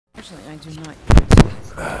Unfortunately, I do not.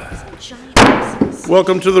 It's a giant.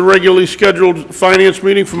 Welcome to the regularly scheduled finance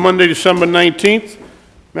meeting for Monday, December 19th.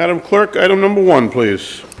 Madam Clerk, item number 1,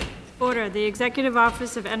 please. Order. The Executive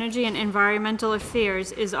Office of Energy and Environmental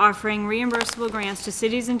Affairs is offering reimbursable grants to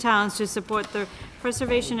cities and towns to support the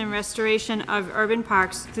preservation and restoration of urban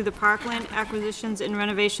parks through the Parkland Acquisitions and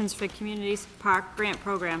Renovations for Communities Park Grant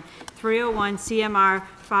Program, 301 CMR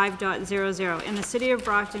 5.00. And the City of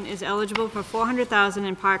Brockton is eligible for $400,000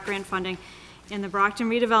 in park grant funding, and the Brockton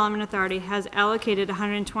Redevelopment Authority has allocated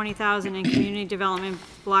 $120,000 in Community Development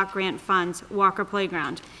Block Grant Funds, Walker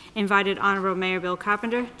Playground. Invited Honorable Mayor Bill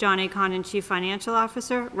Carpenter, John A. Condon, Chief Financial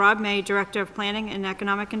Officer, Rob May, Director of Planning and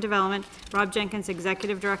Economic and Development, Rob Jenkins,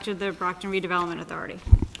 Executive Director of the Brockton Redevelopment Authority.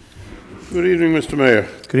 Good evening, Mr. Mayor.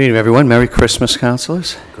 Good evening, everyone. Merry Christmas,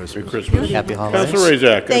 councilors. Merry Christmas. Happy holidays. Councilor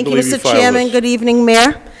Razak, Thank you, Mr. Chairman. Good evening,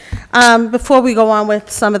 Mayor. Before we go on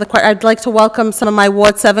with some of the questions, I'd like to welcome some of my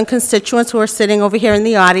Ward 7 constituents who are sitting over here in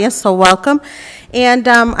the audience, so welcome. And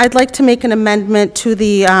I'd like to make an amendment to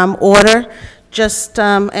the order,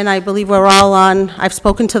 and I believe we're all on, I've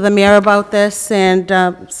spoken to the mayor about this, and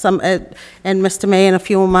and Mr. May and a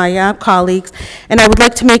few of my colleagues, and I would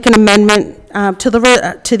like to make an amendment to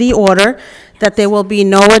the order that there will be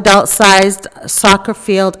no adult-sized soccer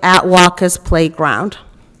field at Walker's Playground.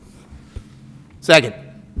 Second.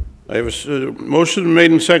 I have a motion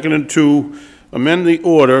made and seconded to amend the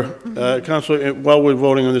order. Councilor, while we're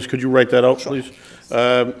voting on this, could you write that out, please?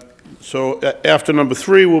 So after number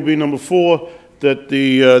 3 will be number 4, that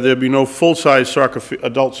there be no full-size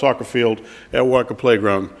adult soccer field at Walker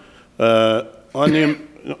Playground. On the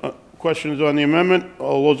questions on the amendment,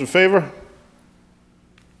 all those in favor?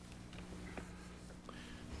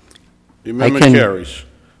 The amendment carries.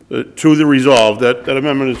 To the resolve. That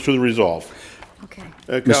amendment is to the resolve. Okay.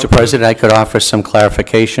 Mr. President, I could offer some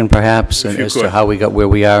clarification, perhaps, as to how we got where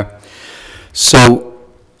we are. So,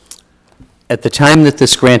 at the time that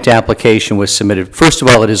this grant application was submitted, first of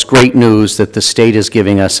all, it is great news that the state is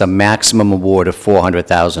giving us a maximum award of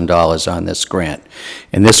 $400,000 on this grant.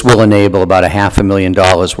 And this will enable about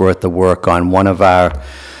 $500,000 worth of work on one of our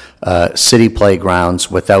city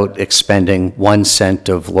playgrounds without expending 1 cent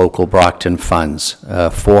of local Brockton funds.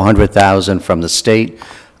 $400,000 from the state,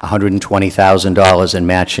 $120,000 in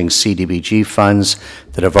matching CDBG funds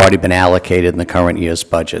that have already been allocated in the current year's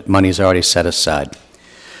budget. Money's already set aside.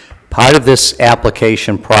 Part of this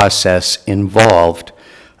application process involved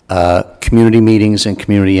community meetings and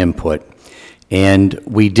community input. And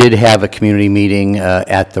we did have a community meeting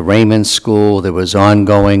at the Raymond School. There was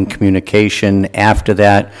ongoing communication after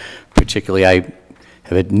that. Particularly, I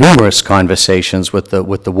have had numerous conversations with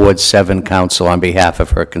the Ward 7 Council on behalf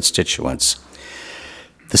of her constituents.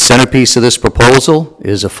 The centerpiece of this proposal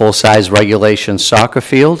is a full-size regulation soccer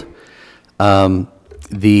field.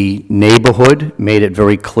 The neighborhood made it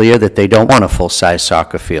very clear that they don't want a full-size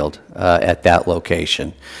soccer field at that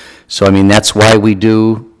location. So, I mean, that's why we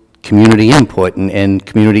do community input and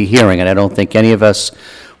community hearing, and I don't think any of us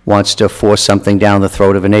wants to force something down the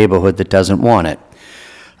throat of a neighborhood that doesn't want it.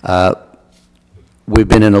 We've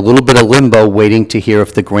been in a little bit of limbo waiting to hear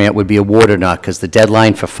if the grant would be awarded or not, because the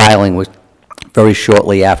deadline for filing was very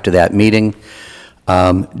shortly after that meeting.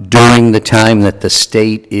 During the time that the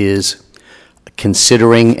state is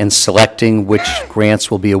considering and selecting which grants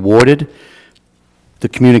will be awarded, the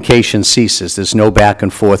communication ceases. There's no back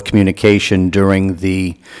and forth communication during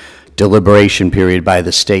the deliberation period by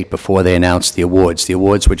the state before they announce the awards. The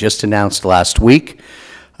awards were just announced last week,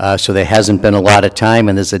 so there hasn't been a lot of time,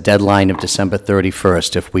 and there's a deadline of December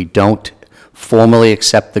 31st. If we don't formally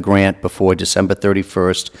accept the grant before December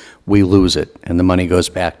 31st, we lose it, and the money goes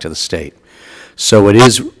back to the state. So it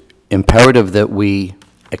is imperative that we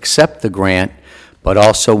accept the grant, but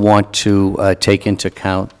also want to take into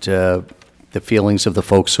account the feelings of the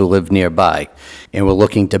folks who live nearby. And we're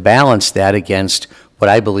looking to balance that against what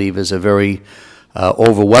I believe is a very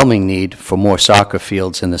overwhelming need for more soccer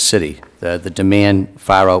fields in the city. The demand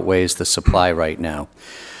far outweighs the supply right now.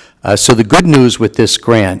 So the good news with this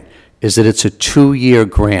grant is that it's a 2-year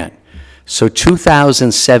grant. So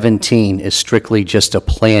 2017 is strictly just a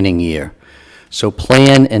planning year. So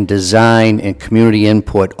plan and design and community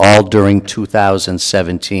input all during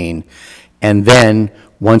 2017. And then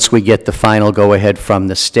once we get the final go-ahead from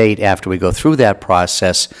the state after we go through that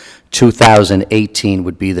process, 2018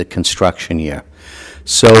 would be the construction year.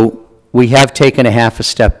 So we have taken a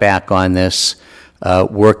step back on this,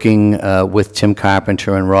 working with Tim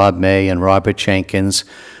Carpenter and Rob May and Robert Jenkins.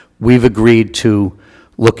 We've agreed to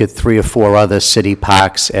look at 3 or 4 other city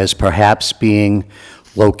parks as perhaps being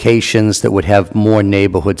locations that would have more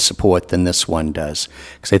neighborhood support than this one does.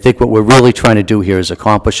 Because I think what we're really trying to do here is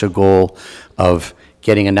accomplish a goal of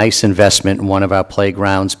getting a nice investment in one of our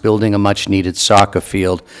playgrounds, building a much-needed soccer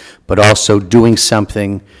field, but also doing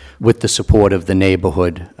something with the support of the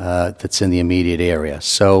neighborhood that's in the immediate area.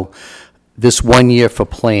 So this 1 year for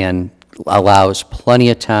plan allows plenty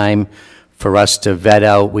of time for us to vet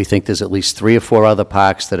out. We think there's at least 3 or 4 other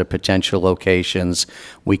parks that are potential locations.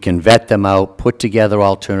 We can vet them out, put together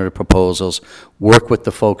alternative proposals, work with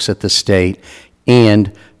the folks at the state,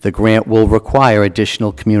 and the grant will require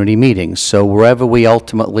additional community meetings. So wherever we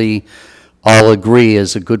ultimately all agree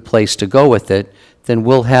is a good place to go with it, then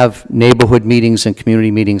we'll have neighborhood meetings and community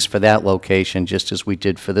meetings for that location, just as we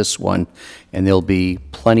did for this one, and there'll be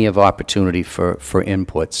plenty of opportunity for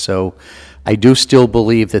input. So I do still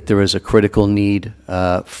believe that there is a critical need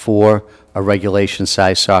for a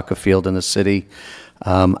regulation-sized soccer field in the city.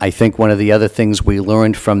 I think one of the other things we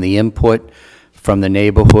learned from the input from the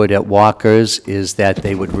neighborhood at Walker's is that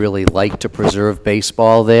they would really like to preserve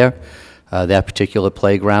baseball there. That particular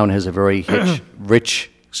playground has a very rich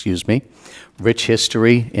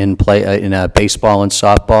history in baseball and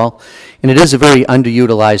softball, and it is a very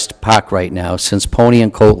underutilized park right now. Since Pony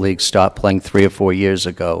and Coat League stopped playing 3 or 4 years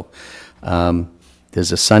ago,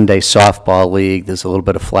 there's a Sunday softball league, there's a little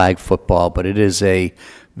bit of flag football, but it is a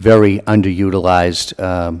very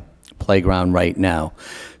underutilized playground right now.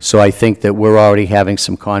 So I think that we're already having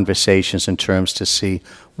some conversations in terms to see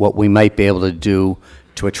what we might be able to do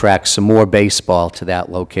to attract some more baseball to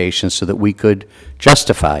that location so that we could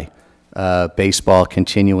justify baseball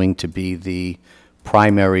continuing to be the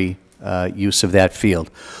primary use of that field.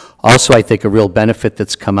 Also, I think a real benefit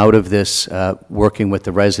that's come out of this, working with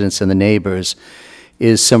the residents and the neighbors,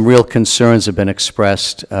 is some real concerns have been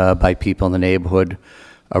expressed by people in the neighborhood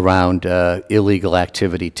around illegal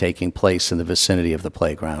activity taking place in the vicinity of the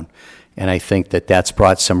playground. And I think that that's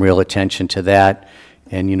brought some real attention to that.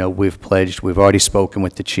 And, you know, we've already spoken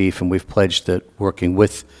with the chief, and we've pledged that working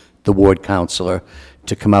with the ward councilor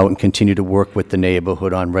to come out and continue to work with the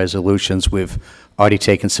neighborhood on resolutions. We've already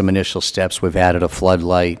taken some initial steps. We've added a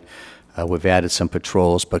floodlight. We've added some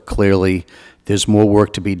patrols, but clearly there's more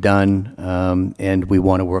work to be done, and we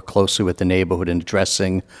want to work closely with the neighborhood in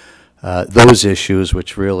addressing those issues,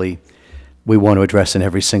 which really we want to address in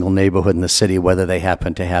every single neighborhood in the city, whether they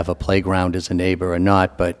happen to have a playground as a neighbor or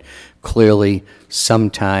not. But clearly,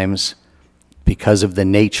 sometimes, because of the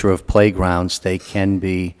nature of playgrounds, they can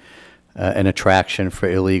be an attraction for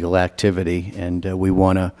illegal activity, and we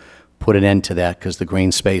want to put an end to that, because the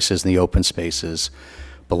green spaces and the open spaces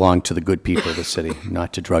belong to the good people of the city,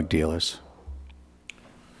 not to drug dealers.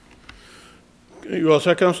 You all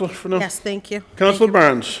set, Councilor, for now? Yes, thank you. Councilor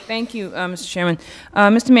Barnes. Thank you, Mr. Chairman.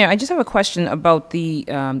 Mr. Mayor, I just have a question about the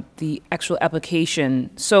actual application.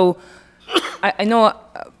 So I know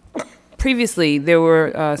previously there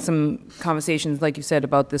were some conversations, like you said,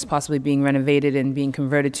 about this possibly being renovated and being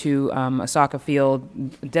converted to a soccer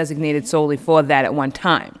field designated solely for that at one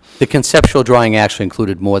time. The conceptual drawing actually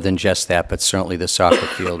included more than just that, but certainly the soccer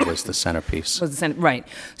field was the centerpiece. Right.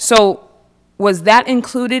 So was that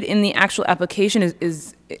included in the actual application?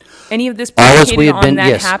 Is any of this predicated on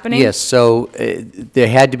that happening? Yes, so there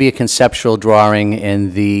had to be a conceptual drawing,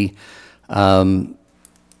 and the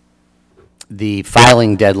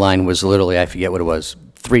filing deadline was literally, I forget what it was,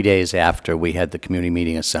 3 days after we had the community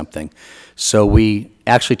meeting or something. So we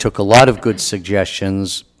actually took a lot of good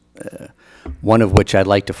suggestions, one of which I'd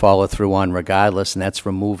like to follow through on regardless, and that's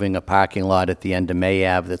removing a parking lot at the end of May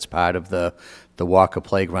Ave that's part of the Walker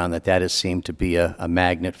Playground. That has seemed to be a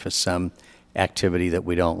magnet for some activity that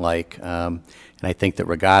we don't like. And I think that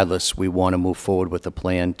regardless, we want to move forward with a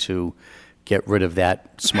plan to get rid of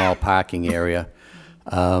that small parking area.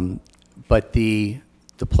 But the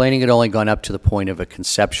planning had only gone up to the point of a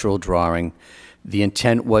conceptual drawing. The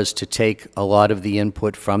intent was to take a lot of the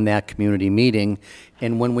input from that community meeting,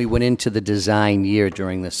 and when we went into the design year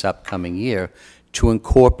during this upcoming year, to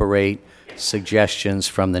incorporate suggestions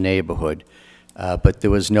from the neighborhood. But there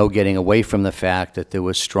was no getting away from the fact that there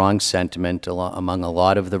was strong sentiment among a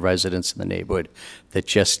lot of the residents in the neighborhood that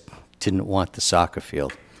just didn't want the soccer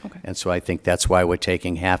field. Okay. And so I think that's why we're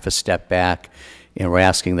taking half a step back, and we're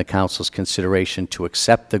asking the council's consideration to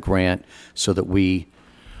accept the grant so that we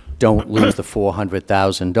don't lose the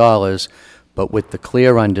 $400,000, but with the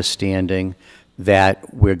clear understanding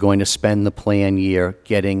that we're going to spend the plan year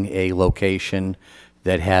getting a location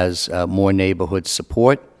that has more neighborhood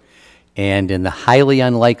support. And in the highly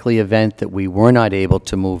unlikely event that we were not able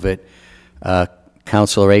to move it,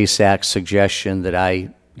 Councilor Asak's suggestion that I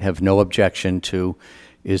have no objection to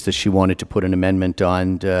is that she wanted to put an amendment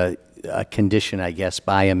on a condition, I guess,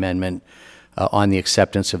 by amendment on the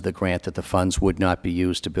acceptance of the grant that the funds would not be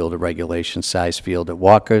used to build a regulation-size field at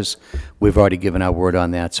Walker's. We've already given our word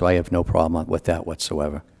on that, so I have no problem with that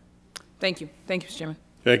whatsoever. Thank you. Thank you, Mr. Chairman.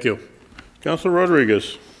 Thank you. Councilor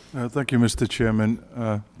Rodriguez. Thank you, Mr. Chairman.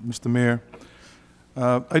 Mr. Mayor,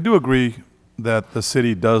 I do agree that the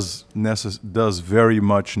city does very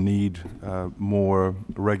much need more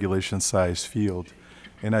regulation-sized field.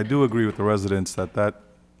 And I do agree with the residents that that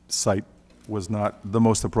site was not the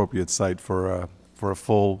most appropriate site for a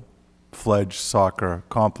full-fledged soccer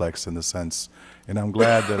complex in the sense. And I'm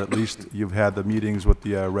glad that at least you've had the meetings with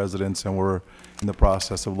the residents and we're in the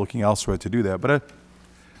process of looking elsewhere to do that. But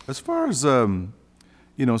as far as,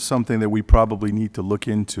 you know, something that we probably need to look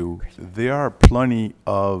into, there are plenty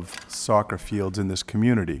of soccer fields in this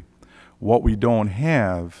community. What we don't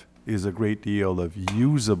have is a great deal of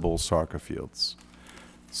usable soccer fields.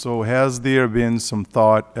 So has there been some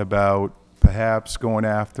thought about perhaps going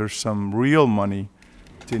after some real money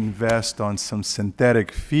to invest on some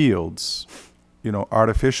synthetic fields, you know,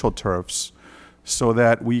 artificial turfs, so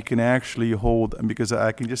that we can actually hold, because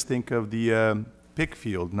I can just think of the pick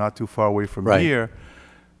field not too far away from here,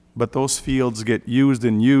 but those fields get used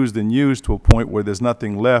and used and used to a point where there's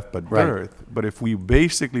nothing left but dirt. But if we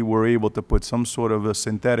basically were able to put some sort of a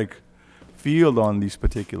synthetic field on these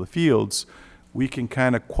particular fields, we can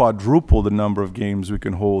kind of quadruple the number of games we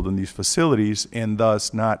can hold in these facilities, and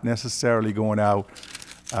thus not necessarily going out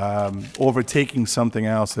overtaking something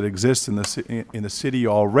else that exists in the city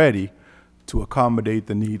already to accommodate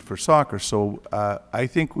the need for soccer. So I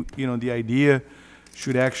think, you know, the idea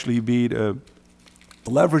should actually be to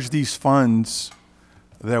leverage these funds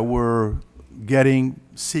that we're getting,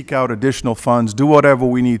 seek out additional funds, do whatever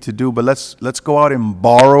we need to do, but let's go out and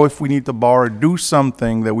borrow if we need to borrow, do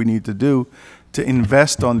something that we need to do to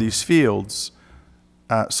invest on these fields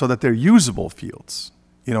so that they're usable fields.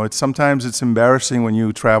 You know, sometimes it's embarrassing when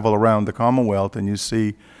you travel around the Commonwealth and you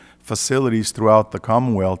see facilities throughout the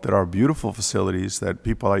Commonwealth that are beautiful facilities that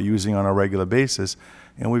people are using on a regular basis,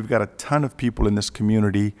 and we've got a ton of people in this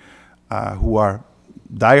community who are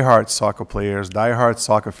diehard soccer players, diehard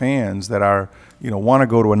soccer fans that are, you know, want to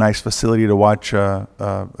go to a nice facility to watch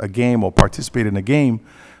a game or participate in a game.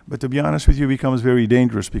 But to be honest with you, it becomes very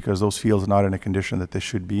dangerous because those fields are not in a condition that they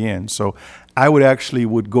should be in. So I would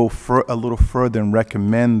go a little further and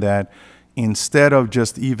recommend that instead of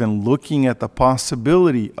just even looking at the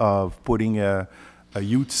possibility of putting a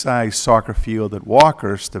youth-sized soccer field at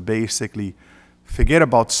Walker's, to basically forget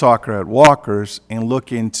about soccer at Walker's and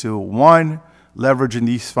look into, one, leveraging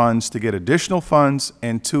these funds to get additional funds,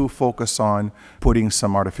 and two, focus on putting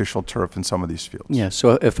some artificial turf in some of these fields. Yeah,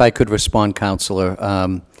 so if I could respond, Counselor,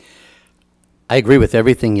 I agree with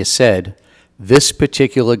everything you said. This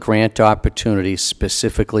particular grant opportunity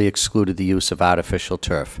specifically excluded the use of artificial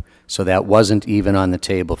turf. So that wasn't even on the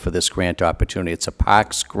table for this grant opportunity. It's a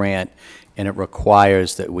parks grant, and it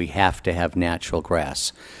requires that we have to have natural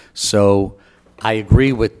grass. So I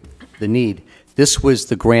agree with the need. This was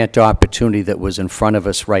the grant opportunity that was in front of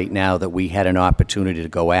us right now that we had an opportunity to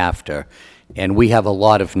go after, and we have a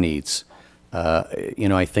lot of needs. You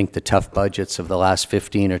know, I think the tough budgets of the last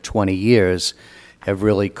 15 or 20 years have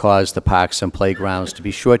really caused the parks and playgrounds to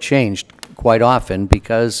be shortchanged quite often,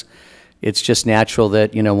 because it's just natural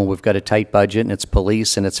that, you know, when we've got a tight budget and it's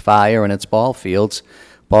police and it's fire and it's ball fields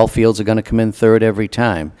are going to come in third every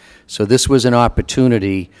time. So this was an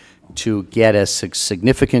opportunity to get a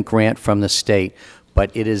significant grant from the state,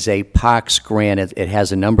 but it is a parks grant. It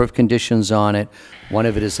has a number of conditions on it. One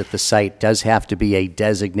of it is that the site does have to be a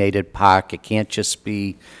designated park. It can't just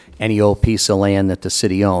be any old piece of land that the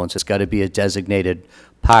city owns. It's got to be a designated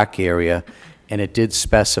park area, and it did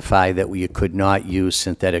specify that we could not use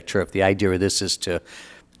synthetic turf. The idea of this is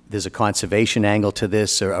there's a conservation angle to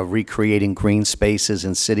this, or a recreating green spaces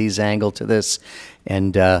in cities angle to this,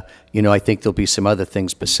 and you know, I think there'll be some other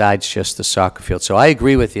things besides just the soccer field. So I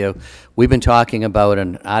agree with you. We've been talking about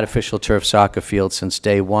an artificial turf soccer field since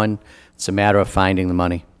day one. It's a matter of finding the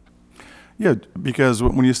money. Yeah, because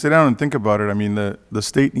when you sit down and think about it, I mean, the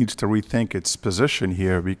state needs to rethink its position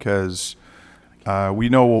here, because we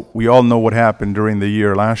all know what happened during the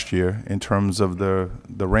year last year in terms of the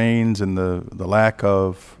rains and the lack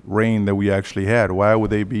of rain that we actually had. Why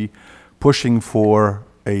would they be pushing for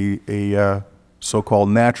a so-called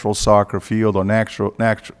natural soccer field or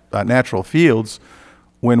natural fields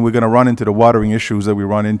when we're going to run into the watering issues that we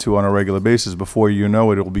run into on a regular basis? Before you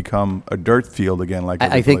know it, it'll become a dirt field again. Like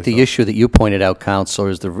I think the issue that you pointed out, Counselor,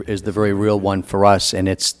 is the very real one for us, and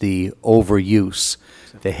it's the overuse,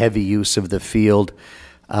 the heavy use of the field.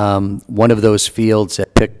 One of those fields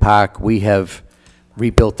at Pick Park, we have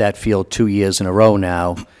rebuilt that field 2 years in a row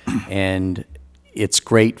now, and it's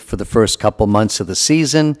great for the first couple months of the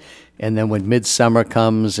season, and then when midsummer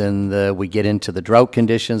comes and we get into the drought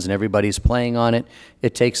conditions and everybody's playing on it,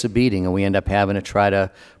 it takes a beating, and we end up having to try to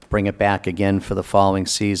bring it back again for the following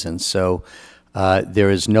season. So there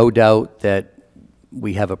is no doubt that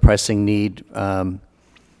we have a pressing need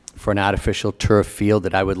for an artificial turf field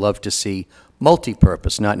that I would love to see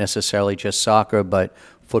multi-purpose, not necessarily just soccer, but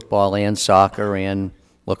football and soccer and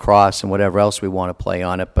lacrosse and whatever else we want to play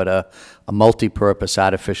on it, but a multi-purpose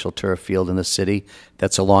artificial turf field in the city.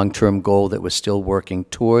 That's a long-term goal that we're still working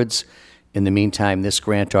towards. In the meantime, this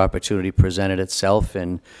grant opportunity presented itself,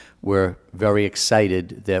 and we're very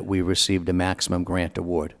excited that we received a maximum grant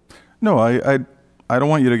award. No, I don't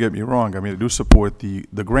want you to get me wrong. I mean, I do support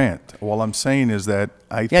the grant. All I'm saying is that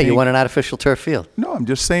I think... Yeah, you want an artificial turf field. No, I'm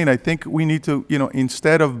just saying I think we need to, you know,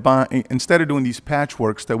 instead of doing these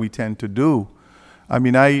patchworks that we tend to do, I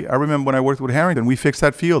mean, I remember when I worked with Harrington, we fixed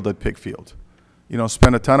that field at Pickfield. You know,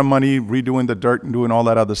 spent a ton of money redoing the dirt and doing all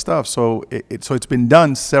that other stuff. So it's been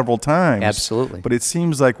done several times. Absolutely. But it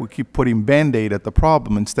seems like we keep putting Band-Aid at the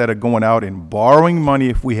problem instead of going out and borrowing money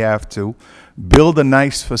if we have to, build a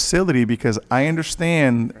nice facility, because I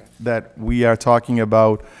understand that we are talking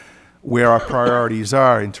about where our priorities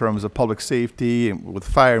are in terms of public safety and with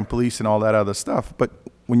fire and police and all that other stuff. But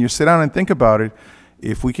when you sit down and think about it,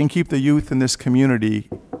 if we can keep the youth in this community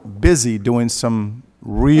busy doing some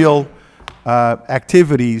real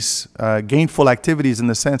activities, gainful activities in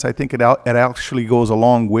the sense, I think it actually goes a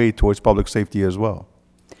long way towards public safety as well.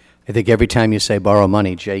 I think every time you say borrow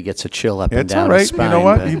money, Jay gets a chill up and It's down all his right. spine. You know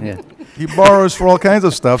what? but, yeah. He borrows for all kinds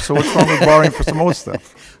of stuff, so what's wrong with borrowing for some more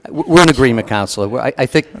stuff? We're in agreement, Counselor. I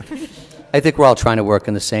think we're all trying to work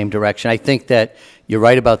in the same direction. I think that you're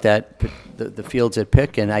right about that, the fields at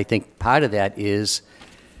Pick, and I think part of that is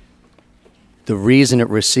the reason it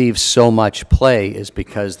receives so much play is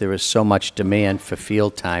because there is so much demand for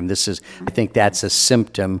field time. I think that's a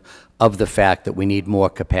symptom of the fact that we need more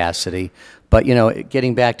capacity. But, you know,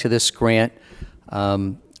 getting back to this grant,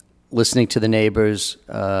 listening to the neighbors,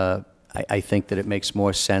 I think that it makes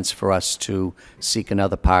more sense for us to seek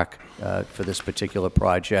another park for this particular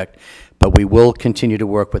project. But we will continue to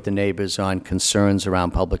work with the neighbors on concerns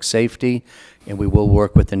around public safety, and we will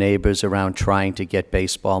work with the neighbors around trying to get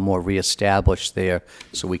baseball more reestablished there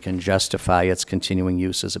so we can justify its continuing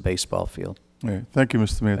use as a baseball field. Yeah, thank you,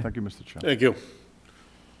 Mr. Mayor. Thank you, Mr. Chairman. Thank you.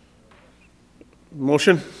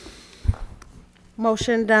 Motion?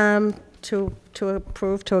 Motion to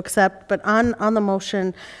approve, to accept, but on the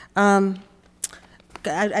motion,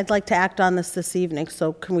 I'd like to act on this evening,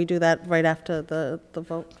 so can we do that right after the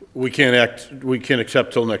vote? We can't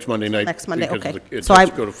accept till next Monday night. Next Monday, because okay. It So has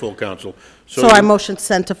to go to full council. So I motion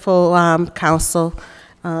sent to full council,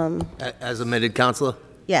 As amended, Counselor?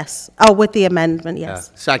 yes. Oh, with the amendment,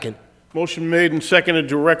 yes. Second. Motion made and seconded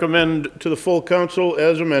to recommend to the full council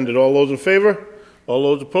as amended. All those in favor? All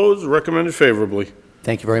those opposed? Recommended favorably.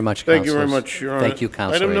 Thank you very much, Thank you Councilors. very much, Your Honor. Thank you,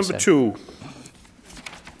 Councilor. Item number 2.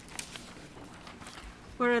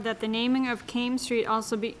 Order that the naming of Kame Street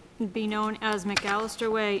also be known as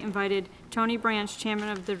McAllister Way, invited Tony Branch, Chairman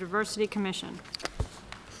of the Diversity Commission.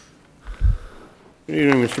 Good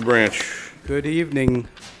evening, Mr. Branch. Good evening,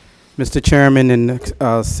 Mr. Chairman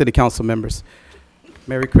and City Council members.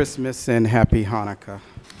 Merry Christmas and Happy Hanukkah.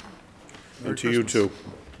 And to you, too.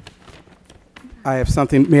 I have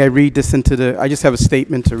something, may I read this I just have a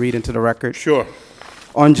statement to read into the record. Sure.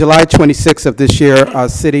 On July 26th of this year, our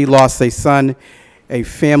city lost a son, a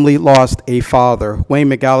family lost a father. Wayne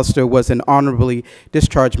McAllister was an honorably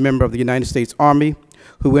discharged member of the United States Army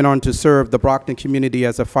who went on to serve the Brockton community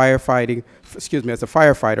as a firefighter,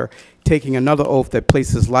 taking another oath that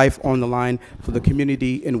placed his life on the line for the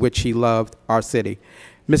community in which he loved, our city.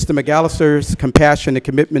 Mr. McAllister's compassion and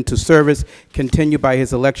commitment to service continued by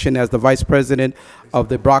his election as the Vice President of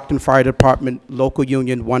the Brockton Fire Department, Local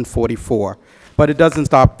Union 144. But it doesn't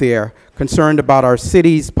stop there. Concerned about our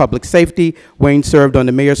city's public safety, Wayne served on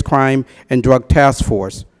the Mayor's Crime and Drug Task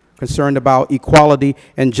Force. Concerned about equality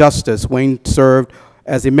and justice, Wayne served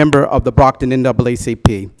as a member of the Brockton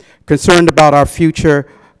NAACP. Concerned about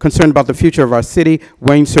the future of our city,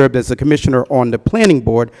 Wayne served as a commissioner on the planning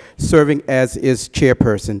board, serving as its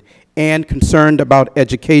chairperson. And concerned about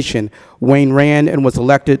education, Wayne ran and was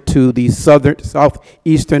elected to the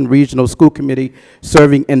Southeastern Regional School Committee,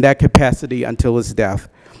 serving in that capacity until his death.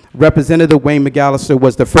 Representative Wayne McAllister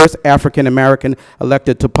was the first African American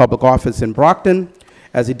elected to public office in Brockton.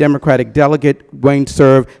 As a Democratic delegate, Wayne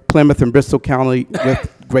served Plymouth and Bristol County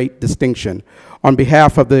with great distinction. On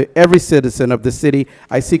behalf of every citizen of the city,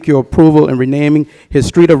 I seek your approval in renaming his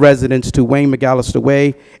street of residence to Wayne McAllister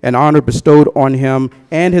Way, an honor bestowed on him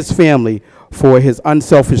and his family for his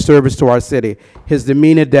unselfish service to our city. His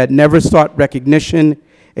demeanor that never sought recognition,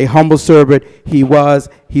 a humble servant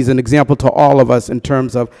he's an example to all of us in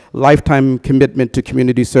terms of lifetime commitment to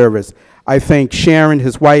community service. I thank Sharon,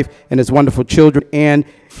 his wife, and his wonderful children, and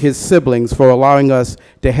his siblings for allowing us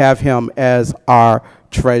to have him as our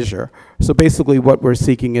treasurer. So basically what we're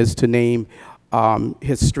seeking is to name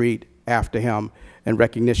his street after him in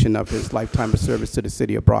recognition of his lifetime of service to the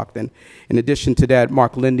city of Brockton. In addition to that,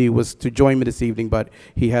 Mark Lindy was to join me this evening, but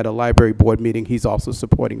he had a library board meeting. He's also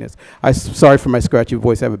supporting this. I'm sorry for my scratchy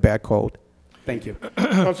voice. I have a bad cold. Thank you.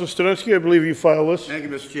 Councilor Studenski, I believe you filed this. Thank you,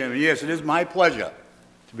 Mr. Chairman. Yes, it is my pleasure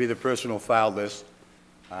to be the person who filed this.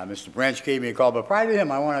 Mr. Branch gave me a call, but prior to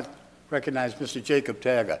him, I want to recognize Mr. Jacob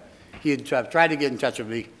Tagger. He had tried to get in touch with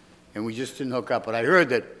me, and we just didn't hook up. But I heard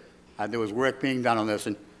that there was work being done on this,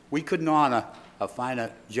 and we couldn't honor a finer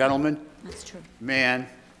gentleman, That's true. man,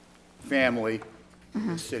 family, in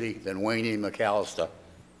the city than Wayne E. McAllister.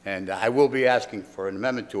 And I will be asking for an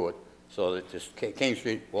amendment to it so that this King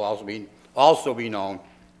Street will also be known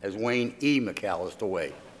as Wayne E. McAllister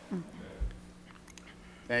Way.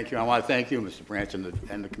 Thank you. I want to thank you, Mr. Branch,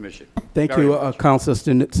 and the commission. Thank you, Councilor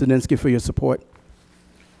Studenski, for your support.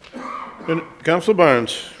 And Councilor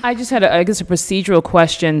Barnes. I just had, I guess, a procedural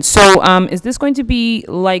question. So is this going to be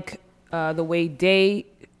like the way Day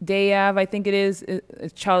Ave, I think it is,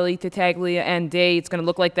 Charlie Tattaglia and Day, it's going to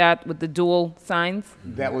look like that with the dual signs?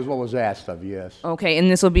 That was what was asked of, yes. Okay, and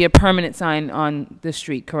this will be a permanent sign on the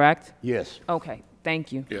street, correct? Yes. Okay,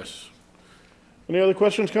 thank you. Yes. Any other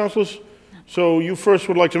questions, councilors? So you first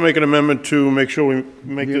would like to make an amendment to make sure we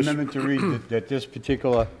make The this... amendment to read that this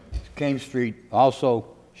particular King Street also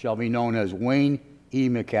shall be known as Wayne E.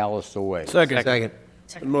 McAllister Way. Second.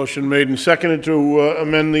 Motion made and seconded to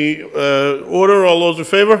amend the order. All those in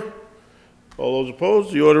favor? All those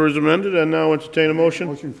opposed? The order is amended, and now entertain a motion.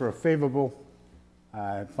 Motion for a favorable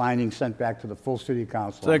finding sent back to the full city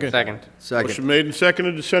council. Second. Motion made and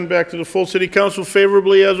seconded to send back to the full city council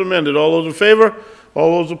favorably as amended. All those in favor?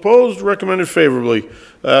 All those opposed? Recommended favorably.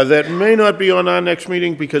 That may not be on our next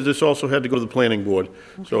meeting because this also had to go to the planning board.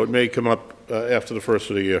 Okay. So it may come up after the first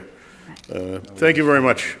of the year. Thank you very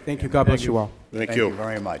much. Thank you. God bless you all. Thank you.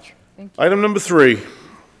 Very much. Item number 3.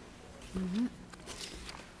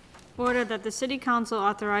 Order that the City Council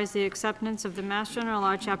authorize the acceptance of the Mass General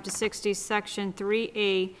Law, Chapter 60, Section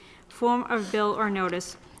 3A, form of bill or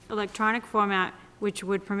notice, electronic format, which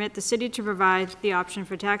would permit the city to provide the option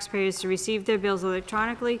for taxpayers to receive their bills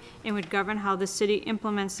electronically and would govern how the city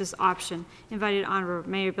implements this option. Invited Honorable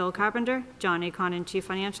Mayor Bill Carpenter, John A. Conan, Chief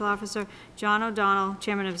Financial Officer, John O'Donnell,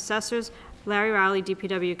 Chairman of Assessors, Larry Riley,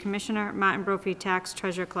 DPW Commissioner, Martin Brophy, Tax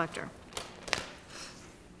Treasurer Collector.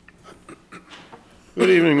 Good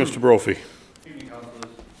evening, Mr. Brophy. Good evening, councilors.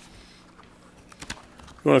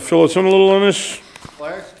 You want to fill us in a little on this?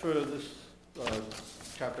 Well, I asked for this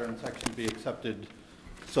chapter and section be accepted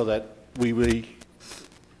so that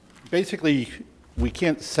basically, we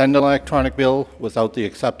can't send an electronic bill without the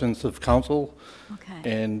acceptance of council. Okay.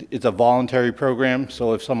 And it's a voluntary program,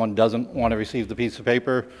 so if someone doesn't want to receive the piece of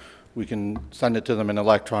paper, we can send it to them in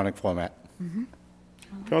electronic format. Mm-hmm.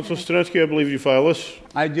 Councilor Studenski, I believe you filed this.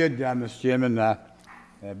 I did, Mr. Chairman,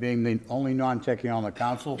 being the only non-techie on the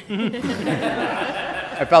council.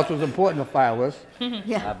 I felt it was important to file this.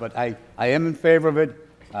 Yeah. But I am in favor of it.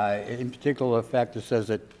 In particular, the fact that says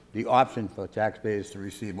that the option for taxpayers to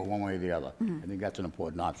receive it one way or the other. I think that's an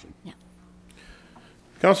important option. Yeah.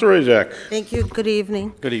 Councilor Razak. Thank you. Good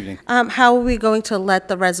evening. Good evening. How are we going to let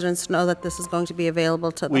the residents know that this is going to be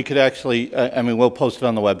available to them? We could actually, I mean, we'll post it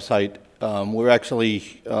on the website. We're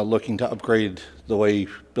actually looking to upgrade the way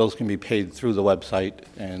bills can be paid through the website,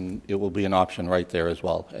 and it will be an option right there as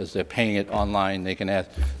well. As they're paying it online, they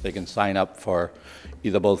can sign up for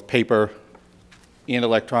either both paper and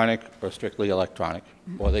electronic, or strictly electronic,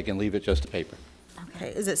 or they can leave it just to paper. Okay.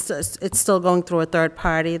 Is it's still going through a third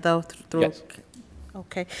party, though? Yes.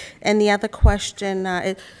 Okay. And the other question,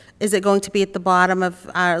 is it going to be at the bottom of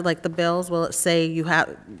like the bills? Will it say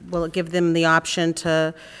will it give them the option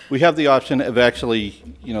to? We have the option of actually,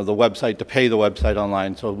 the website, to pay the website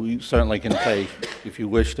online, so we certainly can say, if you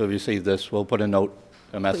wish to receive this, we'll put a note,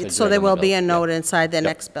 a message. So there will be a note Yep. inside their Yep.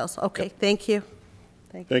 next bills. Okay, thank you.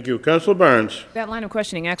 Thank you. Councilor Barnes? That line of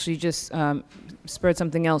questioning actually just spurred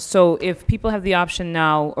something else. So if people have the option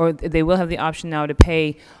now, or they will have the option now to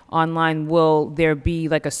pay online, will there be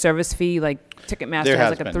like a service fee, like Ticketmaster There has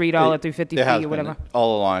has like a been. $3, $3.50 There has fee or been. whatever?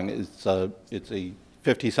 All along, it's a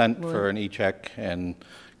 50-cent for an e-check, and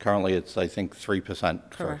currently it's, I think,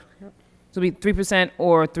 3%. Correct. So it'll be 3%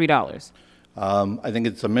 or $3? I think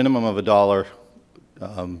it's a minimum of $1,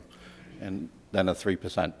 and then a 3%,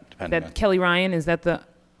 depending on. That Kelly Ryan, is that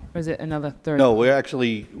or is it another third? No, we're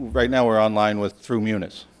actually, right now, we're online through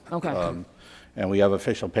Munis. Okay. And we have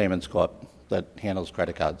Official Payments Corp. that handles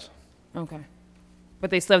credit cards. Okay. But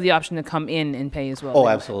they still have the option to come in and pay as well? Oh,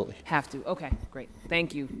 They absolutely. have to. Okay, great.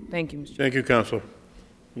 Thank you. Thank you, Mr. Thank you, Councilor.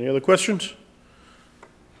 Any other questions?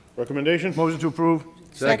 Recommendation? Motion to approve.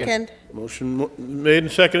 Second. Motion made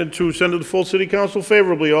and seconded to send to the full city council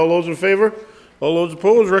favorably. All those in favor? All those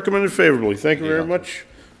opposed? Recommended favorably. Thank you very much.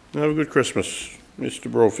 And have a good Christmas,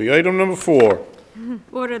 Mr. Brophy. Item number 4.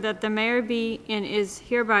 Order that the mayor be and is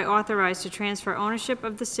hereby authorized to transfer ownership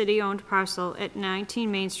of the city-owned parcel at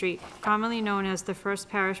 19 Main Street, commonly known as the First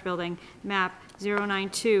Parish Building, map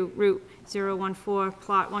 092, Route 014,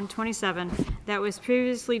 Plot 127, that was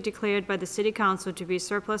previously declared by the city council to be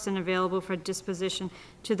surplus and available for disposition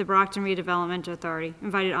to the Brockton Redevelopment Authority.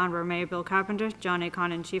 Invited on Mayor Bill Carpenter, John A.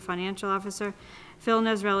 Conan, Chief Financial Officer, Phil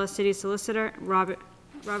Nezrella, City Solicitor, Robert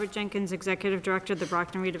Jenkins, Executive Director of the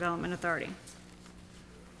Brockton Redevelopment Authority.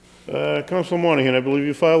 Councilor Monahan, I believe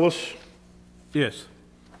you filed this? Yes.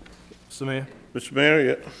 Mr. Mayor? Mr. Mayor,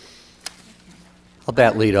 yeah. I'll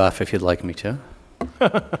bat lead off if you'd like me to.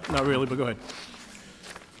 Not really, but go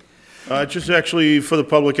ahead. Just actually for the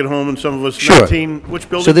public at home and some of us, Sure. 19, which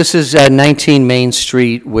building? So this is 19 Main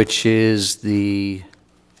Street, which is the,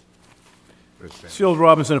 It's the old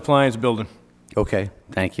Robinson Appliance Building okay,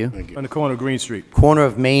 thank you. on the corner of Green Street. Corner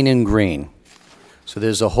of Main and Green. So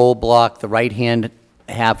there's a whole block. The right-hand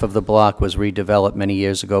half of the block was redeveloped many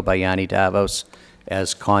years ago by Yanni Davos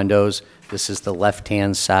as condos. This is the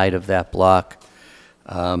left-hand side of that block.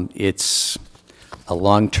 It's a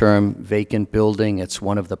long-term vacant building. It's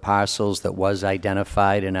one of the parcels that was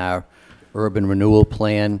identified in our urban renewal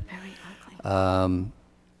plan.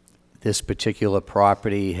 This particular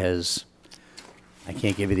property has, I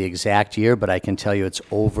can't give you the exact year, but I can tell you it's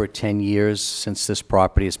over 10 years since this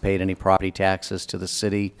property has paid any property taxes to the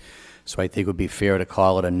city. So I think it would be fair to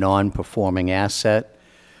call it a non-performing asset.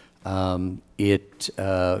 The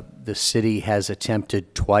city has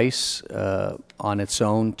attempted twice on its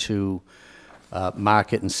own to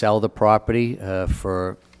market and sell the property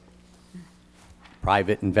for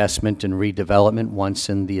private investment and redevelopment, once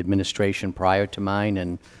in the administration prior to mine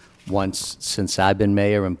and once since I've been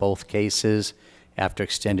mayor. In both cases, after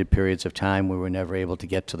extended periods of time, we were never able to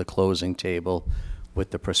get to the closing table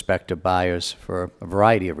with the prospective buyers for a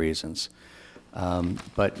variety of reasons.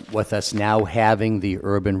 But with us now having the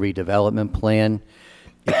urban redevelopment plan,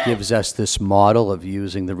 it gives us this model of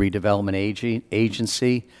using the redevelopment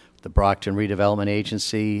agency, the Brockton Redevelopment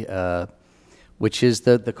Agency, which is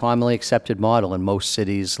the commonly accepted model in most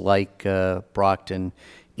cities like Brockton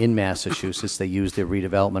in Massachusetts. They use their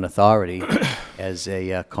redevelopment authority as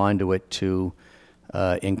a conduit to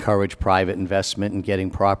encourage private investment in getting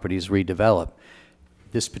properties redeveloped.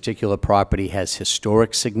 This particular property has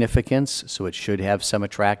historic significance, so it should have some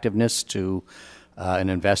attractiveness to an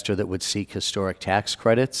investor that would seek historic tax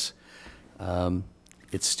credits.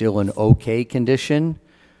 It's still in okay condition,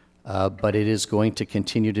 but it is going to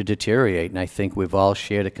continue to deteriorate, and I think we've all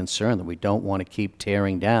shared a concern that we don't want to keep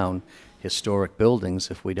tearing down historic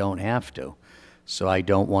buildings if we don't have to. So I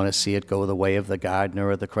don't want to see it go the way of the Gardner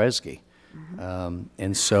or the Kresge.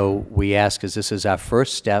 And so we ask, as this is our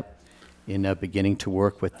first step in beginning to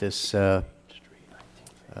work with this urban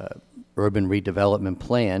redevelopment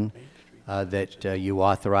plan, that you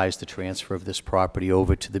authorize the transfer of this property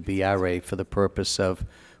over to the BRA for the purpose of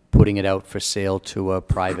putting it out for sale to a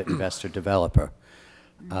private investor developer.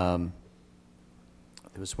 There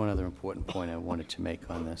was one other important point I wanted to make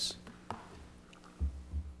on this.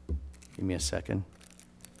 Give me a second.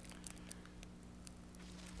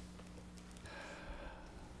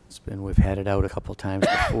 We've had it out a couple times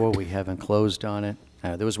before. We haven't closed on it.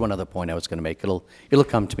 There was one other point I was going to make. It'll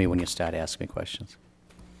come to me when you start asking me questions.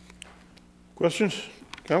 Questions?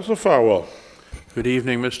 Councilor Farwell. Good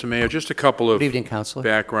evening, Mr. Mayor. Just a couple of Good evening, Councilor.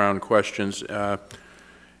 background questions.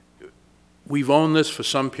 We've owned this for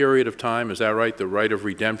some period of time, is that right? The right of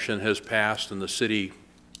redemption has passed and the city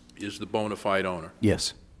is the bona fide owner?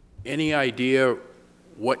 Yes. Any idea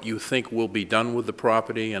what you think will be done with the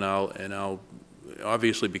property? And I'll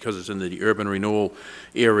obviously, because it's in the urban renewal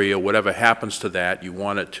area, whatever happens to that, you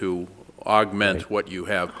want it to augment what you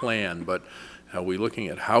have planned, but are we looking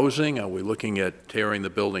at housing? Are we looking at tearing the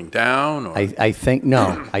building down? Or? I think,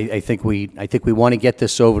 no. I think we want to get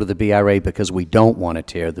this over to the BRA because we don't want to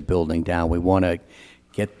tear the building down. We want to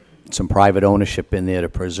get some private ownership in there to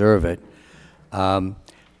preserve it.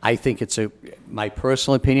 I think my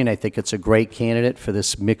personal opinion, I think it's a great candidate for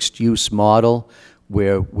this mixed-use model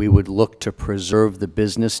where we would look to preserve the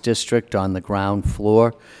business district on the ground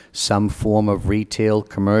floor, some form of retail,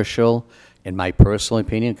 commercial. In my personal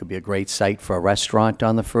opinion, it could be a great site for a restaurant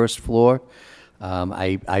on the first floor.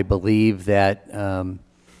 I believe that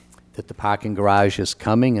that the parking garage is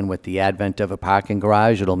coming, and with the advent of a parking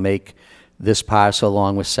garage, it'll make this parcel,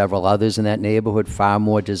 along with several others in that neighborhood, far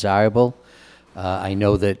more desirable. I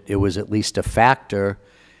know that it was at least a factor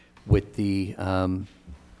with the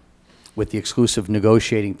exclusive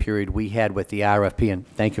negotiating period we had with the RFP, and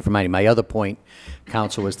thank you for reminding me. My other point,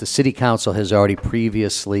 Council, was the City Council has already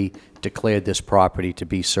previously declared this property to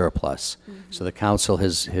be surplus. So the Council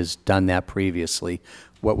has done that previously.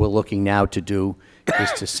 What we're looking now to do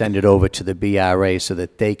is to send it over to the BRA so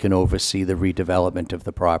that they can oversee the redevelopment of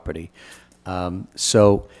the property.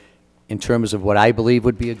 So in terms of what I believe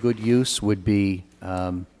would be a good use would be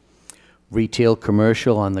retail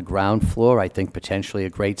commercial on the ground floor. I think potentially a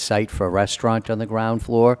great site for a restaurant on the ground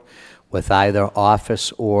floor with either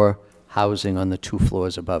office or housing on the 2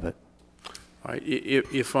 floors above it.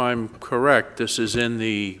 If I'm correct, this is in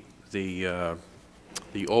the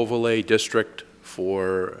overlay district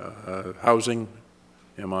for housing.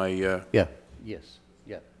 Am I? Yeah. Yes.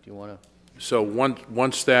 Yeah. Do you want to? So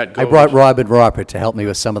once that goes, I brought Robert to help me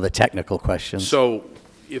with some of the technical questions. So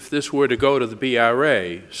if this were to go to the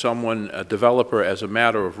BRA, a developer, as a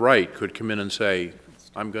matter of right, could come in and say,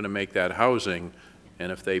 I'm going to make that housing,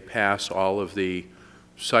 and if they pass all of the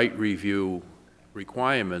site review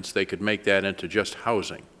requirements, they could make that into just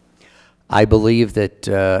housing. I believe that,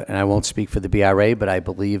 and I won't speak for the BRA, but I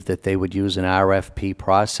believe that they would use an RFP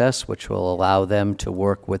process, which will allow them to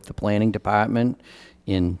work with the planning department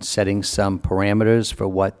in setting some parameters for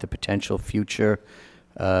what the potential future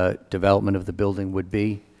development of the building would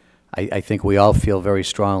be. I think we all feel very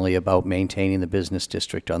strongly about maintaining the business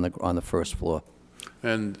district on the first floor.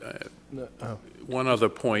 And one other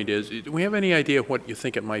point is, do we have any idea what you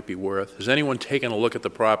think it might be worth? Has anyone taken a look at the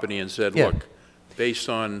property and said, yeah, look, based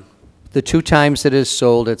on... The 2 times it is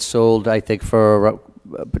sold, it's sold, I think, for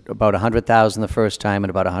about $100,000 the first time and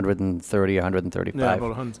about $130,000 or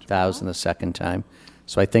 $135,000 the second time.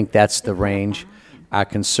 So I think that's the range. Our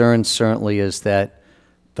concern certainly is that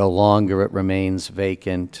the longer it remains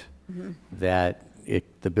vacant, that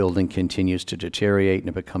the building continues to deteriorate and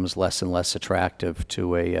it becomes less and less attractive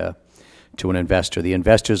to an investor. The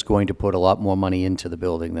investor is going to put a lot more money into the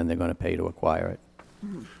building than they're going to pay to acquire it.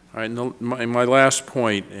 All right, my last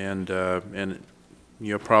point, and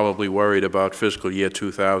you're probably worried about fiscal year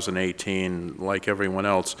 2018 like everyone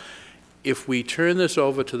else. If we turn this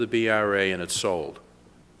over to the BRA and it's sold,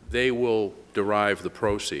 they will derive the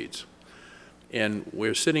proceeds. And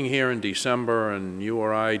we're sitting here in December, and you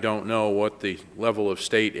or I don't know what the level of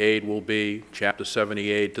state aid will be, Chapter 70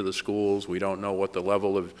 aid to the schools. We don't know what the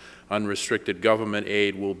level of unrestricted government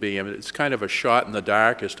aid will be. I mean, it's kind of a shot in the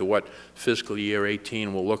dark as to what fiscal year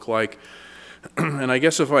 18 will look like. And I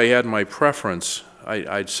guess if I had my preference,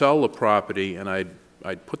 I'd sell the property and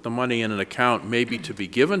I'd put the money in an account maybe to be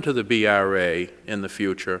given to the BRA in the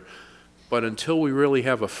future. But until we really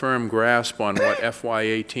have a firm grasp on what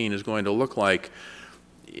FY18 is going to look like,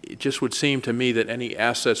 it just would seem to me that any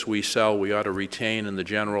assets we sell, we ought to retain in the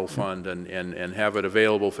general fund and have it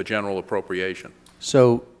available for general appropriation.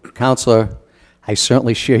 So, Counselor, I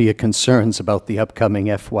certainly share your concerns about the upcoming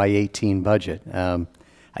FY18 budget.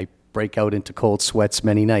 I break out into cold sweats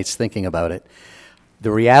many nights thinking about it.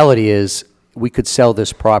 The reality is, we could sell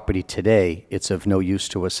this property today. It's of no use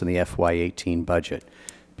to us in the FY18 budget,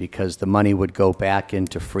 because the money would go back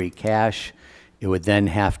into free cash. It would then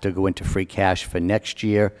have to go into free cash for next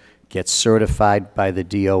year, get certified by the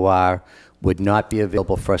DOR, would not be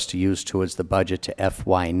available for us to use towards the budget to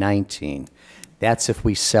FY19. That's if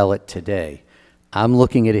we sell it today. I'm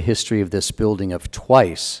looking at a history of this building of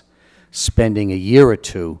twice spending a year or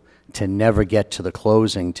two to never get to the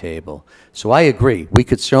closing table. So I agree. We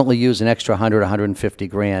could certainly use an extra 100, 150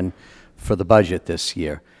 grand for the budget this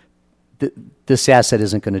year. This asset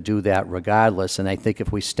isn't going to do that regardless, and I think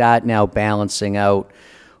if we start now balancing out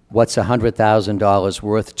what's $100,000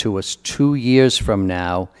 worth to us 2 years from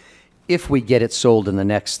now, if we get it sold in the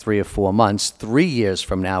next 3 or 4 months, 3 years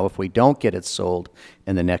from now if we don't get it sold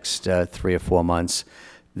in the next 3 or 4 months,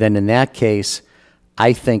 then in that case,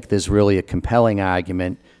 I think there's really a compelling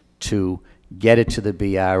argument to get it to the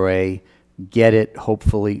BRA, get it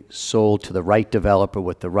hopefully sold to the right developer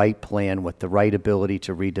with the right plan, with the right ability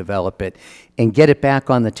to redevelop it, and get it back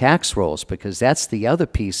on the tax rolls, because that's the other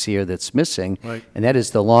piece here that's missing. Right. And that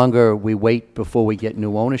is, the longer we wait before we get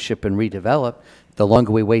new ownership and redevelop, the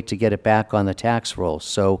longer we wait to get it back on the tax rolls.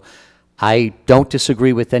 So I don't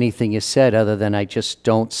disagree with anything you said, other than I just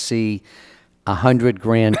don't see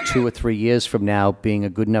 $100,000 2 or 3 years from now being a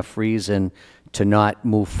good enough reason to not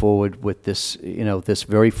move forward with this, this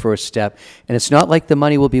very first step. And it's not like the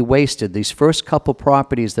money will be wasted. These first couple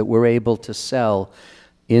properties that we're able to sell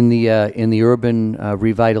in the urban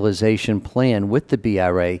revitalization plan with the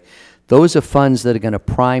BRA, those are funds that are going to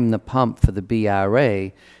prime the pump for the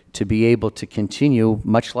BRA to be able to continue,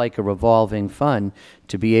 much like a revolving fund,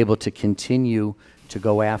 to be able to continue to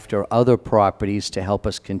go after other properties to help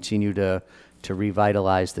us continue to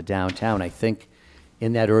revitalize the downtown. I think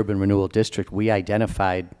in that urban renewal district, we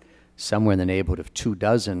identified somewhere in the neighborhood of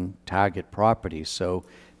 24 target properties. So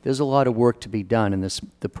there's a lot of work to be done, and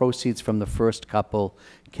the proceeds from the first couple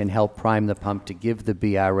can help prime the pump to give the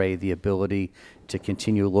BRA the ability to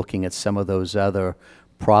continue looking at some of those other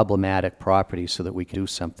problematic properties so that we can do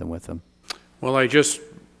something with them. Well,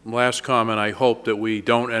 last comment, I hope that we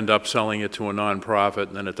don't end up selling it to a nonprofit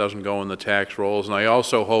and then it doesn't go in the tax rolls. And I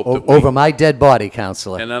also hope that over my dead body,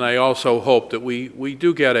 Councilor. And then I also hope that we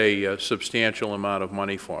do get a substantial amount of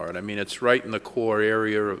money for it. I mean, it's right in the core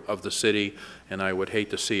area of the city, and I would hate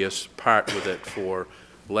to see us part with it for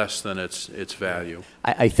less than its value.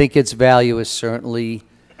 I think its value is certainly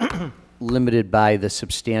limited by the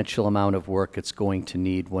substantial amount of work it's going to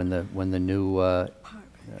need when the new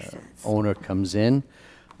owner comes in.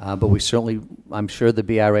 But we certainly, I'm sure the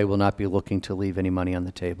BRA will not be looking to leave any money on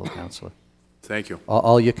the table, Councilor. Thank you.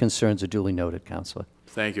 All your concerns are duly noted, Councilor.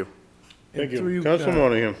 Thank you. Thank you. Through you, Councilor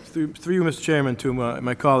Monahan. Through you, Mr. Chairman, to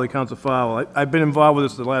my colleague, Councilor Fowle. I've been involved with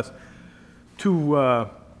this the last two,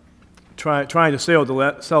 trying to sell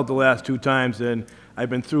the last 2 times, and I've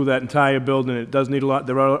been through that entire building. It does need a lot.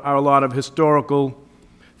 There are a lot of historical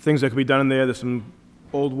things that could be done in there. There's some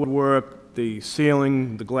old woodwork. The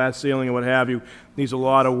ceiling, the glass ceiling and what have you, needs a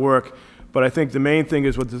lot of work. But I think the main thing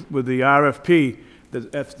is with the RFP,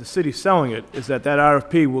 that if the city's selling it, is that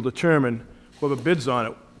RFP will determine, whoever bids on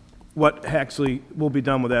it, what actually will be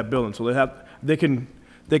done with that building. So they can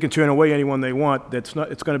turn away anyone they want. It's going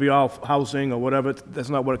to be all housing or whatever. That's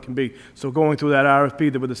not what it can be. So going through that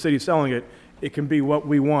RFP, that with the city selling it, it can be what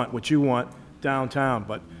we want, what you want downtown.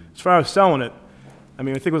 But as far as selling it, I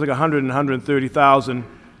mean, I think it was like 100 and 130,000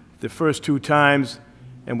 the first 2 times,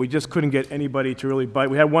 and we just couldn't get anybody to really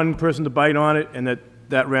bite. We had one person to bite on it, and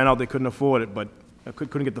that ran out. They couldn't afford it, but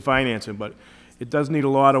couldn't get the financing. But it does need a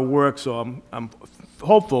lot of work, so I'm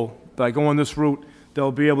hopeful by going this route,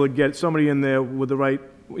 they'll be able to get somebody in there with the right,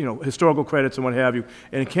 historical credits and what have you,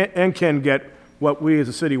 and can get what we as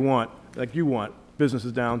a city want, like you want,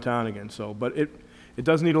 businesses downtown again. So, but it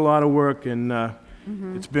does need a lot of work, and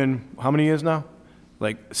it's been how many years now?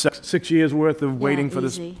 Like 6 years worth of waiting for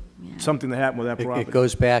this something to happen with that property. It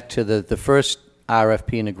goes back to the first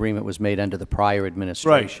RFP and agreement was made under the prior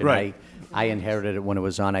administration. Right. I inherited it when it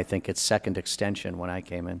was on, I think, its 2nd extension when I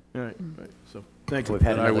came in. Right. So thank you. We've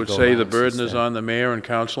had And I another would go say around the burden since is then. on the mayor and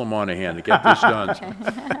Councilor Monahan to get this done.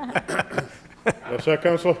 That's that,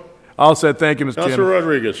 Councilor? All said. Thank you, Mr. Chairman. Councilor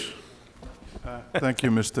Rodriguez. Thank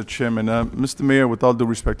you, Mr. Chairman. Mr. Mayor, with all due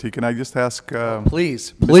respect to you, can I just ask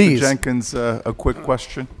Please. Mr. Jenkins a quick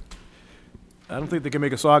question? I don't think they can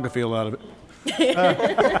make a saga feel out of it. Good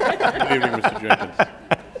evening, Mr. Jenkins.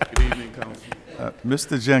 Good evening, Council.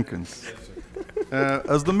 Mr. Jenkins,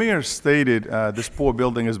 as the mayor stated, this poor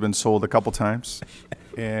building has been sold a couple times,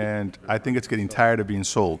 and I think it's getting tired of being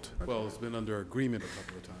sold. Well, it's been under agreement a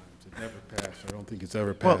couple of times. It never passed. I don't think it's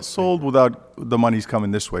ever passed. Well, sold without the money's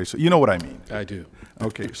coming this way, so you know what I mean. I do.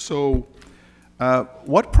 Okay, so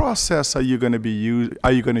what process are you going to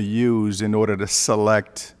use in order to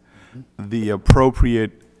select the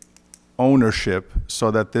appropriate ownership so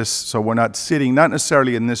we're not sitting, not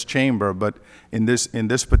necessarily in this chamber, but in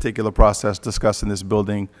this particular process discussing this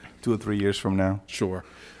building 2 or 3 years from now? Sure.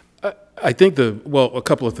 I think a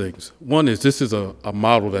couple of things. One is this is a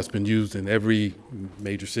model that's been used in every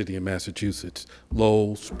major city in Massachusetts: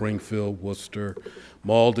 Lowell, Springfield, Worcester,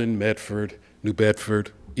 Malden, Medford, New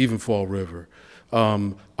Bedford, even Fall River.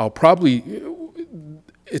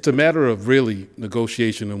 It's a matter of really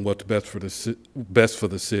negotiation and what's best for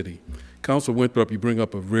the city. Councilor Winthrop, you bring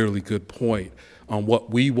up a really good point on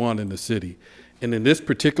what we want in the city. And in this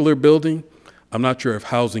particular building, I'm not sure if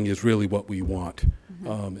housing is really what we want.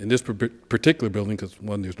 In this particular building, because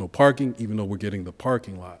one, there's no parking, even though we're getting the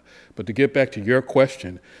parking lot. But to get back to your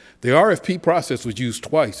question, the RFP process was used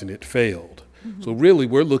twice and it failed. So really,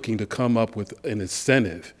 we're looking to come up with an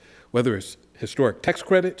incentive, whether it's historic tax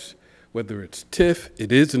credits, whether it's TIF.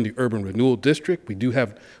 It is in the urban renewal district.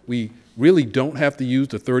 We really don't have to use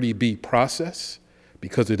the 30B process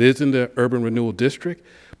because it is in the urban renewal district,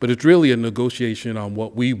 but it's really a negotiation on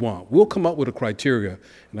what we want. We'll come up with a criteria,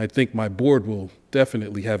 and I think my board will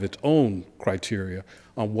definitely have its own criteria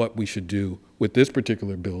on what we should do with this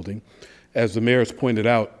particular building. As the mayor has pointed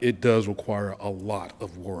out, it does require a lot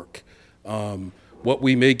of work. What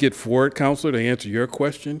we may get for it, Counselor, to answer your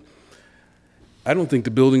question, I don't think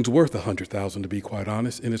the building's worth $100,000, to be quite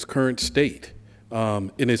honest, in its current state.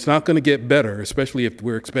 And it's not going to get better, especially if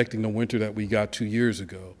we're expecting the winter that we got 2 years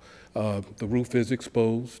ago. The roof is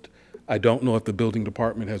exposed. I don't know if the building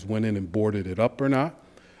department has went in and boarded it up or not.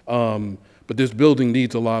 But this building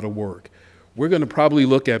needs a lot of work. We're going to probably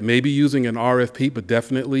look at maybe using an RFP, but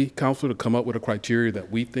definitely, Counselor, to come up with a criteria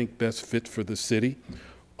that we think best fits for the city,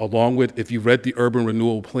 along with, if you read the urban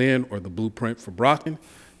renewal plan or the blueprint for Brockton,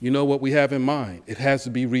 you know what we have in mind. It has to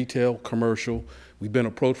be retail, commercial. We've been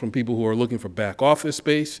approached from people who are looking for back office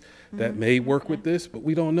space that may work with this, but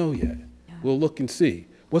we don't know yet. We'll look and see.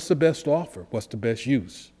 What's the best offer? What's the best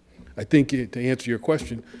use? I think to answer your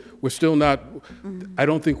question, we're still not, I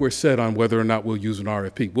don't think we're set on whether or not we'll use an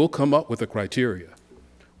RFP. We'll come up with a criteria,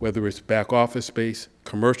 whether it's back office space,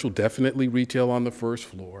 commercial, definitely retail on the first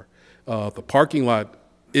floor. The parking lot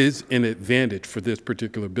is an advantage for this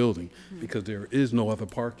particular building because there is no other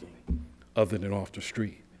parking other than off the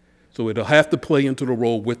street. So it'll have to play into the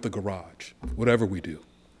role with the garage, whatever we do.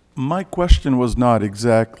 My question was not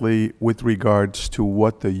exactly with regards to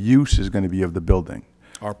what the use is going to be of the building.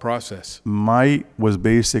 Our process. My was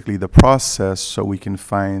basically the process so we can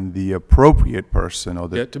find the appropriate person or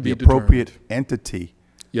the appropriate entity.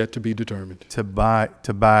 Yet to be determined. To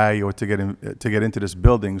buy or to get into this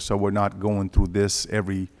building, so we're not going through this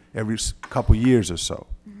every couple years or so.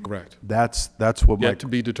 Correct. That's what yet to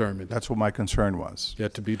be determined. That's what my concern was.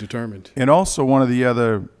 Yet to be determined. And also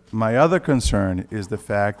my other concern is the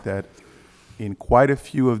fact that in quite a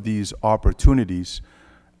few of these opportunities,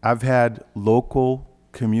 I've had local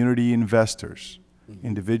community investors,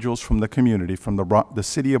 individuals from the community, from the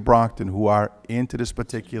city of Brockton, who are into this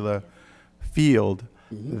particular field,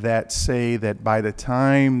 that say that by the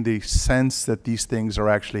time they sense that these things are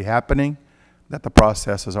actually happening, that the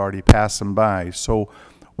process has already passed them by. So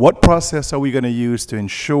what process are we going to use to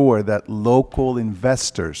ensure that local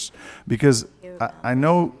investors, because I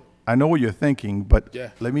know what you're thinking, but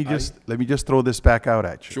let me just throw this back out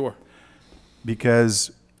at you. Sure.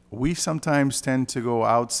 Because we sometimes tend to go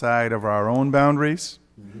outside of our own boundaries,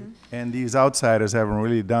 and these outsiders haven't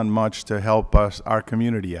really done much to help our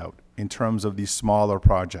community out in terms of these smaller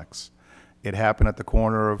projects. It happened at the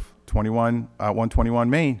corner of 121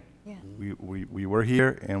 Main. Yeah. We were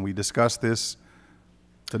here and we discussed this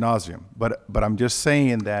ad nauseum. But I'm just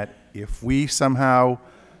saying that if we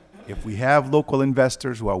have local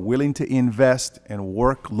investors who are willing to invest and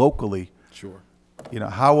work locally, sure,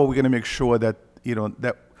 how are we going to make sure that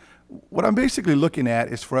that what I'm basically looking at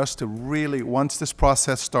is for us to really, once this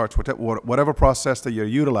process starts, whatever process that you're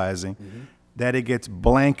utilizing, that it gets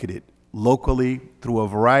blanketed locally through a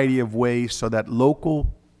variety of ways so that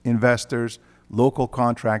local investors, local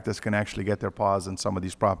contractors can actually get their paws on some of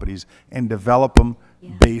these properties and develop them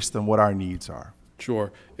based on what our needs are.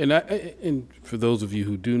 Sure. And for those of you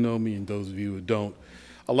who do know me and those of you who don't,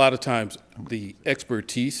 a lot of times the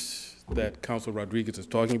expertise that Councilor Rodriguez is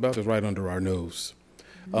talking about is right under our nose.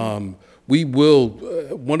 We will,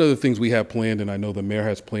 one of the things we have planned, and I know the mayor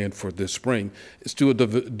has planned for this spring, is to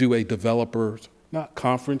do a developers, not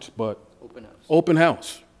conference, but open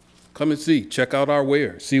house. Come and see, check out our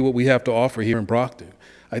wares, see what we have to offer here in Brockton.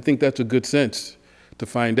 I think that's a good sense to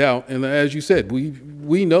find out. And as you said,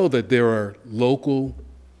 we know that there are local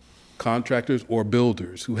contractors or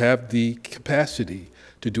builders who have the capacity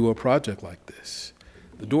to do a project like this.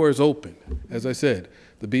 The door is open. As I said,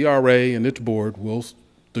 the BRA and its board will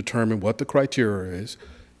determine what the criteria is,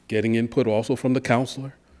 getting input also from the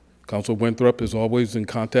councilor. Councilor Winthrop is always in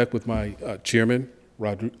contact with my chairman,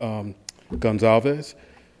 Gonzalez.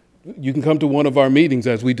 You can come to one of our meetings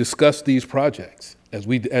as we discuss these projects, as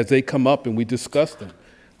they come up and we discuss them.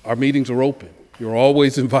 Our meetings are open. You're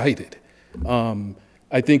always invited.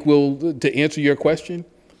 I think to answer your question,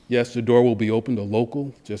 yes, the door will be open to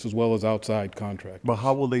local just as well as outside contractors. But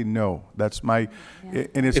how will they know? That's my,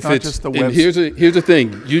 and it's not just the website. And here's the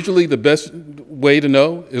thing. Usually the best way to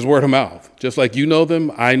know is word of mouth. Just like you know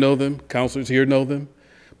them, I know them, councilors here know them.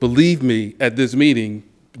 believe me, at this meeting,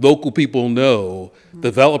 local people know,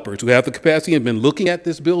 developers who have the capacity and been looking at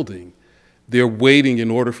this building, they're waiting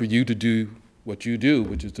in order for you to do what you do,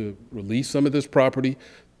 which is to release some of this property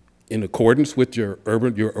in accordance with your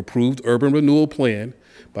approved urban renewal plan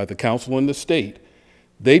by the council and the state.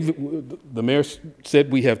 The mayor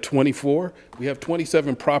said we have 24. We have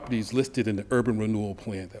 27 properties listed in the urban renewal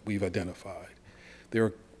plan that we've identified. There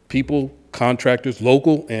are people, contractors,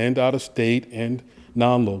 local and out of state and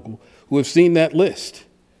non-local, who have seen that list.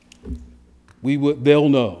 They'll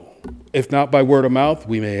know. If not by word of mouth,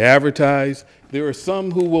 we may advertise. There are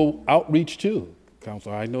some who will outreach too.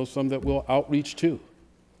 Councilor, I know some that will outreach too,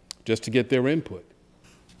 just to get their input.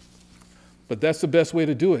 But that's the best way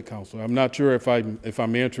to do it, Councilor. I'm not sure if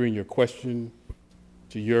I'm answering your question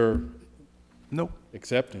to your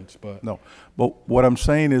acceptance, but no. But what I'm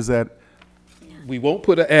saying is that we won't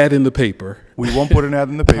put an ad in the paper. We won't put an ad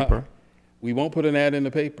in the paper. We won't put an ad in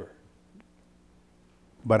the paper.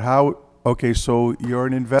 But how? Okay, so you're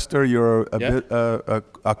an investor. You're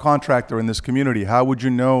a contractor in this community. How would you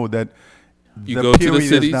know that you the go to the period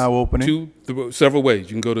city's is now opening? Several ways.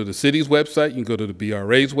 You can go to the city's website. You can go to the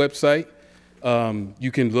BRA's website.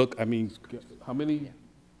 You can look, I mean, how many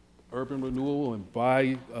urban renewal and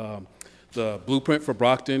buy the Blueprint for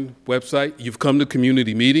Brockton website. You've come to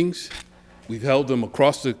community meetings. We've held them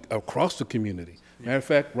across the community. Matter of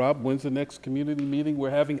fact, Rob, when's the next community meeting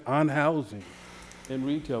we're having on housing and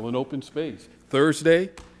retail and open space?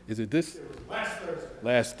 Thursday? Is it this? Last Thursday.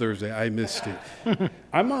 Last Thursday. I missed it.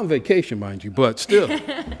 I'm on vacation, mind you, but still,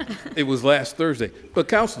 it was last Thursday. But,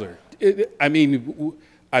 Counselor, I mean,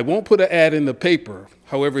 I won't put an ad in the paper.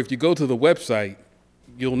 However, if you go to the website,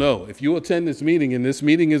 you'll know. If you attend this meeting and this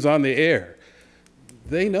meeting is on the air,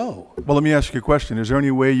 they know. Well, let me ask you a question. Is there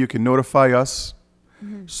any way you can notify us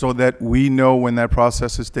so that we know when that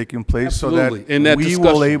process is taking place? Absolutely. So that, In that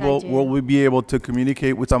will we be able to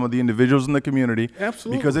communicate with some of the individuals in the community?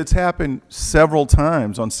 Absolutely. Because it's happened several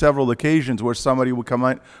times on several occasions where somebody would come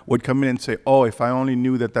in and say, oh, if I only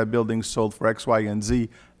knew that that building sold for X, Y, and Z,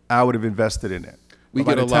 I would have invested in it. We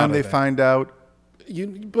By get the a lot time of they that. find out,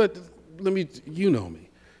 But you know me.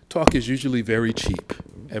 Talk is usually very cheap.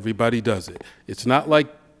 Everybody does it. It's not like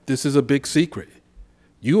this is a big secret.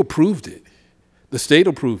 You approved it. The state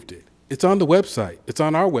approved it. It's on the website. It's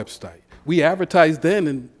on our website. We advertised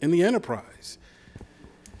then in the enterprise.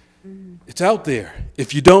 It's out there.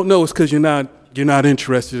 If you don't know, it's because you're not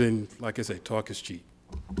interested in, like I say, talk is cheap.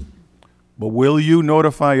 but will you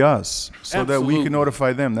notify us so that we Absolutely. can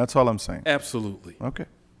notify them? That's all I'm saying. Absolutely. Okay.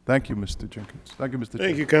 Thank you, Mr. Jenkins. Thank you, Mr.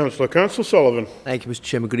 Thank you, Councilor. Councilor Sullivan. Thank you, Mr.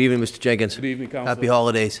 Chairman. Good evening, Mr. Jenkins. Good evening, Councilor. Happy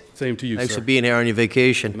holidays. Same to you, Thanks sir. for being here on your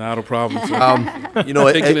vacation. Not a problem, sir. You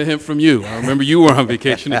know, Taking a hint from you. I remember you were on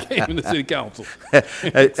vacation and came to city council.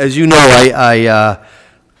 as you know, I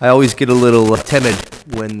always get a little timid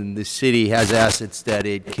when the city has assets that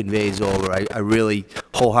it conveys over. I really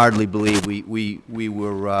wholeheartedly believe we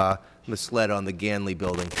were misled on the Ganley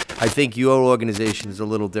building. I think your organization is a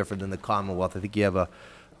little different than the Commonwealth. I think you have a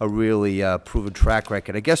really proven track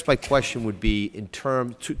record. I guess my question would be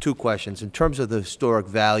two questions. In terms of the historic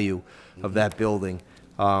value of that building,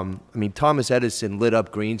 I mean, Thomas Edison lit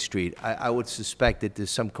up Green Street. I would suspect that there's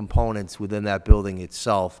some components within that building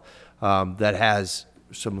itself that has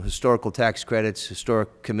some historical tax credits,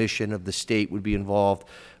 historic commission of the state would be involved.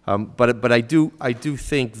 But I do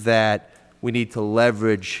think that we need to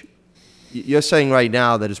leverage. You're saying right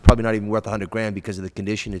now that it's probably not even worth $100,000 because of the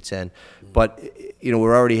condition it's in, but you know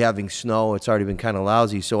we're already having snow. It's already been kind of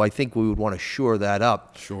lousy, so I think we would want to shore that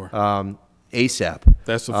up. Sure. ASAP.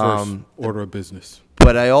 That's the first order of business.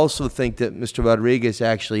 But I also think that Mr. Rodriguez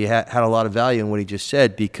actually had a lot of value in what he just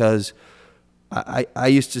said, because I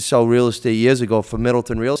used to sell real estate years ago for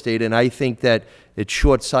Middleton Real Estate, and I think that it's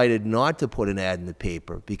short-sighted not to put an ad in the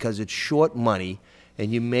paper because it's short money.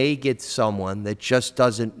 And you may get someone that just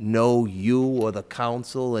doesn't know you or the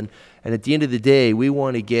council. And at the end of the day, we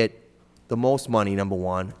want to get the most money, number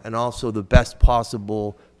one, and also the best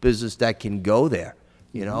possible business that can go there.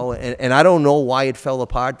 You know, and I don't know why it fell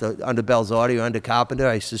apart under Belzotti or under Carpenter.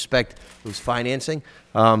 I suspect it was financing.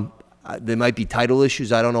 There might be title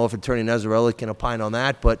issues. I don't know if Attorney Nazarella can opine on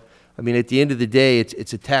that. But, I mean, at the end of the day,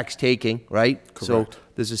 it's a tax taking, right? Correct. So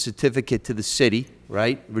there's a certificate to the city,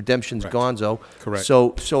 right? Redemption's gonzo. Correct.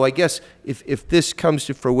 So I guess if this comes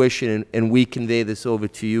to fruition and we convey this over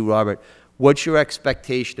to you, Robert, what's your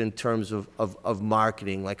expectation in terms of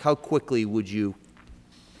marketing? Like, how quickly would you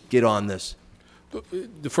get on this?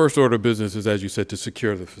 The first order of business is, as you said, to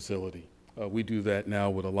secure the facility. We do that now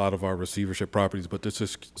with a lot of our receivership properties, but to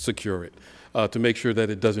secure it, to make sure that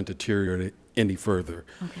it doesn't deteriorate any further.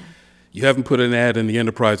 Okay. You haven't put an ad in the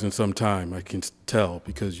Enterprise in some time, I can tell,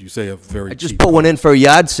 because you say a very I just cheap put one in for a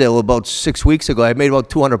yard sale about 6 weeks ago. I made about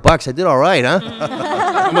 $200. I did all right, huh?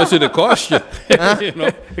 How much did it cost you? You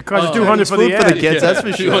know? It cost you 200 for the food for ad. the kids, that's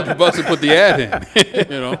for sure. $200 to put the ad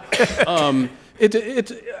in. You know,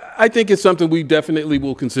 I think it's something we definitely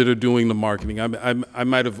will consider doing the marketing. I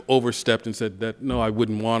might have overstepped and said that no, I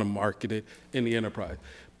wouldn't want to market it in the Enterprise.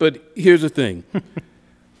 But here's the thing,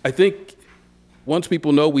 I think. Once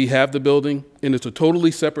people know we have the building, and it's a totally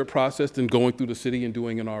separate process than going through the city and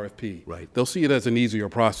doing an RFP, right. They'll see it as an easier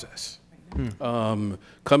process.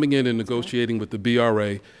 Coming in and negotiating with the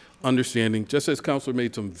BRA, understanding, just as Councilor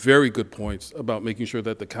made some very good points about making sure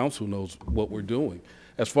that the council knows what we're doing.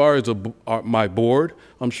 As far as my board,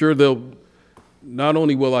 I'm sure not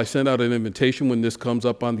only will I send out an invitation when this comes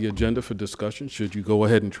up on the agenda for discussion, should you go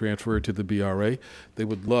ahead and transfer it to the BRA, they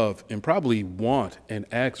would love and probably want and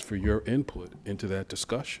ask for your input into that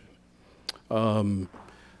discussion.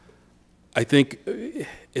 I think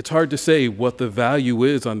it's hard to say what the value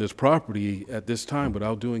is on this property at this time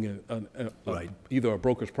without doing either a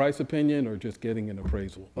broker's price opinion or just getting an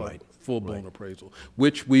appraisal, full-blown appraisal,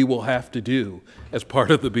 which we will have to do as part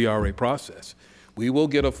of the BRA process. We will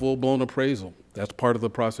get a full-blown appraisal. That's part of the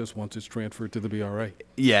process once it's transferred to the BRA.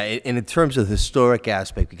 Yeah, and in terms of the historic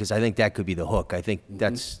aspect, because I think that could be the hook. I think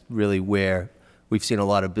that's really where we've seen a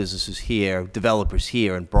lot of businesses here, developers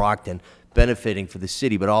here in Brockton, benefiting for the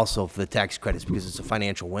city, but also for the tax credits because it's a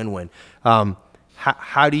financial win-win.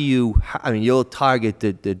 How do you, I mean, you'll target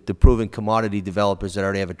the proven commodity developers that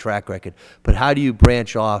already have a track record, but how do you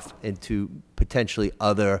branch off into potentially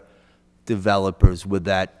other developers with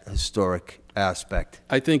that historic aspect?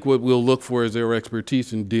 I think what we'll look for is their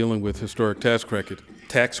expertise in dealing with historic tax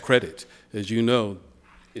credits. As you know,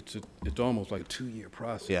 it's almost like a 2-year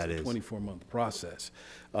process, yeah, it a is. 24-month process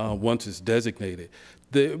once it's designated.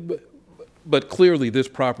 But clearly this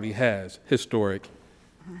property has historic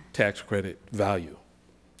tax credit value.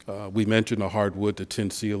 We mentioned the hardwood, the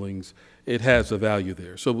tin ceilings. It has a value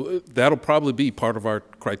there. So that'll probably be part of our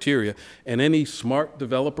criteria. And any smart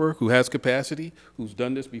developer who has capacity, who's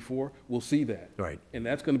done this before, will see that. Right. And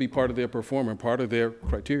that's going to be part of their performance, part of their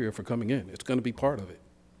criteria for coming in. It's going to be part of it.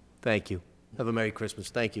 Thank you. Have a Merry Christmas.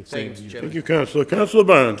 Thank you. Thank you, Councilor. Councilor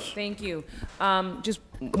Barnes. Thank you. Just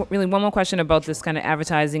really one more question about this kind of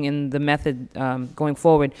advertising and the method going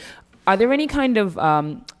forward. Are there any kind of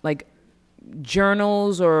like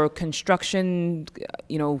journals or construction,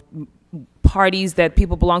 parties that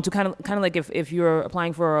people belong to? Kind of like if you're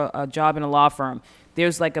applying for a job in a law firm,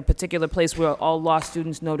 there's like a particular place where all law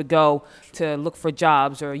students know to go to look for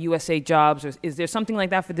jobs, or USA Jobs, or is there something like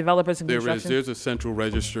that for developers and construction? There's a central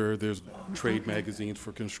register. There's trade magazines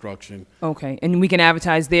for construction. Okay, and we can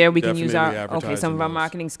advertise there. We can use Definitely our advertise some in of our those.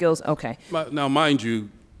 marketing skills. Okay. Now, mind you,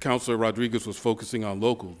 Councilor Rodriguez was focusing on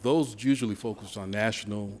local. Those usually focus on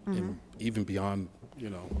national and even beyond,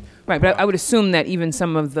 Right, but I would assume that even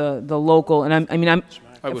some of the local, and I'm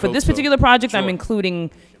for this particular project, I'm including,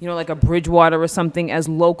 like a Bridgewater or something as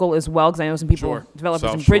local as well, because I know some people, developers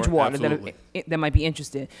South in Shore, Bridgewater absolutely. that might be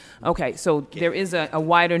interested. Okay, so there is a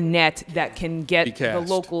wider net that can get the cast.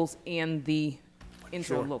 locals and the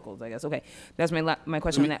inter-locals, I guess. Okay, that's my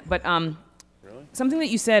question on that. But something that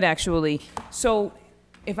you said, actually, so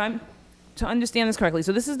if I'm to understand this correctly,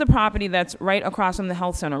 so this is the property that's right across from the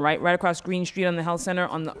health center, right? Right across Green Street on the health center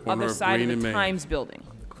on the Corner other of side Green of and the Main. Times building.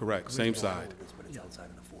 Correct, same side.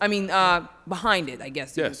 I mean, behind it, I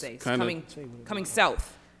guess you would Yes, say. It's kinda. coming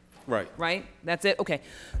south, Right. right? That's it? Okay.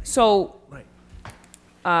 So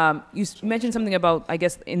you mentioned something about, I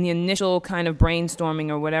guess, in the initial kind of brainstorming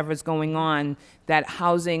or whatever's going on, that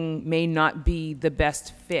housing may not be the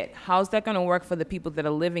best fit. How's that going to work for the people that are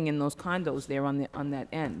living in those condos there on that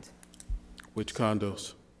end? Which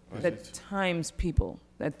condos? The Times people.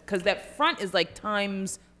 Because that front is like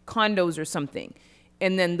Times condos or something.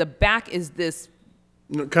 And then the back is this.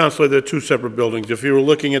 No, Councilor, they're two separate buildings. If you were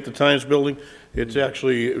looking at the Times building, it's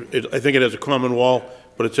actually, I think it has a common wall,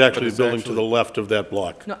 but it's actually the building to the left of that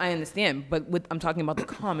block. No, I understand, but I'm talking about the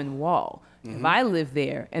common wall. If I live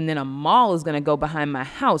there and then a mall is going to go behind my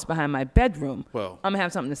house, behind my bedroom, Well, I'm going to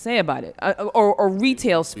have something to say about it. Or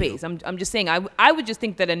retail space. I'm just saying, I would just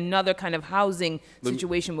think that another kind of housing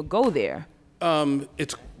situation would go there.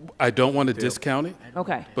 I don't want to discount it.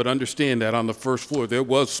 Okay. But understand that on the first floor, there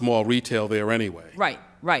was small retail there anyway. Right.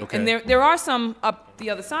 Okay. And there are some up the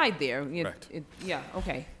other side there. Correct. Yeah,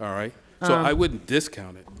 okay. All right? So I wouldn't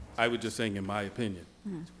discount it. I would just saying in my opinion.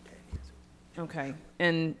 Okay.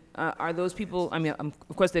 And are those people, I mean,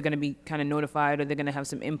 of course they're going to be kind of notified, or they're going to have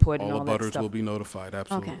some input and all All the that butters stuff? will be notified,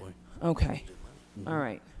 absolutely. Okay. All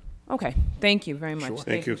right. Okay, thank you very much.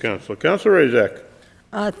 Thank you, Councilor. Councilor Razak.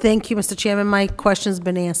 Thank you, Mr. Chairman. My question's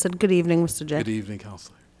been answered. Good evening, Mr. J. Good evening,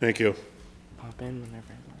 Counselor. Thank you. Pop in whenever.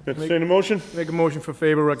 Entertain a motion? Make a motion for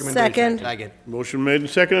favor recommendation. Second. Motion made and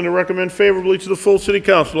seconded to recommend favorably to the full city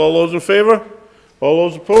council. All those in favor? All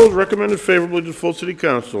those opposed? Recommended favorably to the full city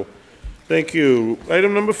council. Thank you.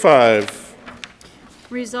 Item number 5.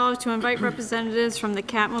 Resolved to invite representatives from the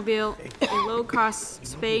Catmobile, a low-cost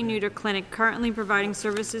spay-neuter clinic currently providing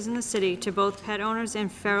services in the city to both pet owners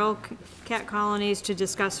and feral cat colonies to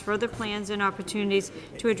discuss further plans and opportunities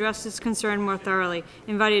to address this concern more thoroughly.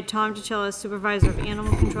 Invited Tom DiCello, Supervisor of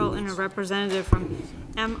Animal Control, and a representative from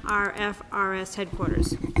MRFRS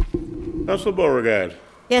headquarters. Councilor Beauregard.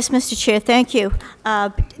 Yes, Mr. Chair, thank you.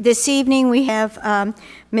 This evening, we have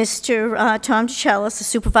Mr. Tom DiCello, the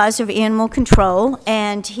Supervisor of Animal Control,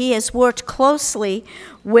 and he has worked closely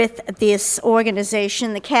with this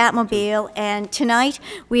organization, the Catmobile, and tonight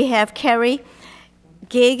we have Kerry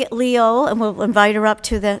Giglio, and we'll invite her up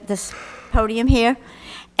to this podium here.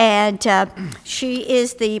 And she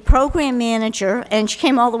is the program manager, and she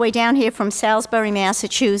came all the way down here from Salisbury,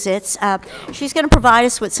 Massachusetts. She's going to provide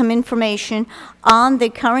us with some information on the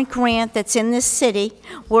current grant that's in this city,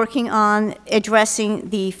 working on addressing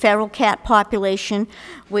the feral cat population,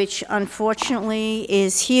 which unfortunately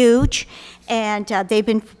is huge. And they've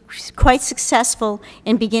been quite successful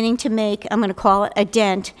in beginning to make, I'm going to call it a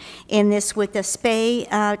dent, in this with the spay,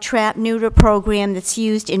 trap, neuter program that's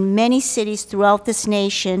used in many cities throughout this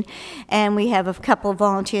nation. And we have a couple of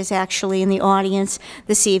volunteers actually in the audience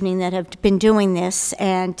this evening that have been doing this.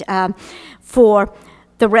 And for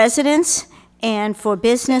the residents and for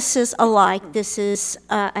businesses alike, this is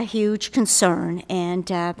a huge concern,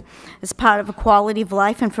 and as part of a quality of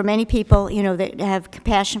life, and for many people, you know, that have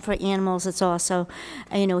compassion for animals, it's also,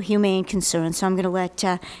 you know, a humane concern. So I'm going to let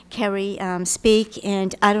Kerry speak,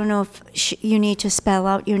 and I don't know if you need to spell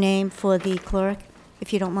out your name for the clerk,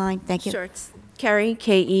 if you don't mind. Thank you. Sure, it's Kerry,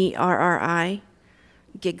 Kerri,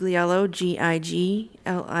 Gigliello, Gigliello.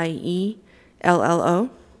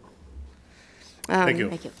 Thank you.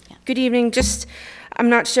 Thank you. Good evening. Just, I'm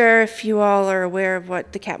not sure if you all are aware of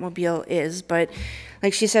what the Catmobile is, but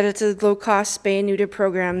like she said, it's a low-cost spay and neuter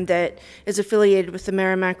program that is affiliated with the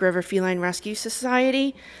Merrimack River Feline Rescue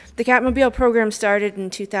Society. The Catmobile program started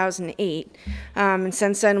in 2008, and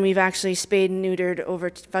since then we've actually spayed and neutered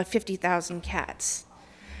over about 50,000 cats.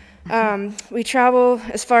 We travel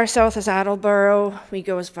as far south as Attleboro, we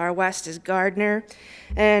go as far west as Gardner,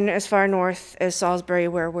 and as far north as Salisbury,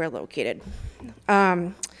 where we're located.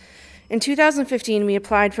 In 2015, we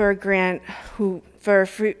applied for a grant for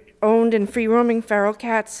owned and free-roaming feral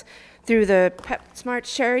cats through the PetSmart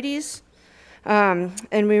charities, and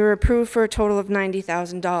we were approved for a total of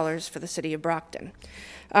 $90,000 for the city of Brockton.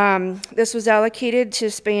 This was allocated to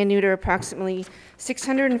spay and neuter approximately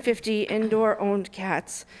 650 indoor-owned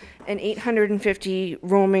cats and 850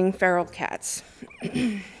 roaming feral cats.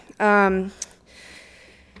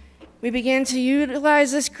 We began to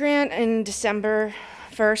utilize this grant in December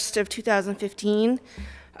 1st of 2015.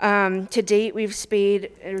 To date, we've spayed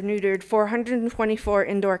or neutered 424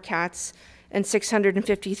 indoor cats and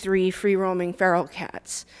 653 free-roaming feral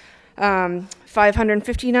cats.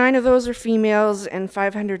 559 of those are females and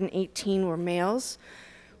 518 were males.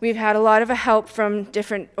 We've had a lot of help from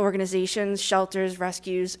different organizations, shelters,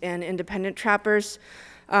 rescues, and independent trappers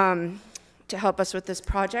to help us with this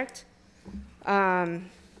project.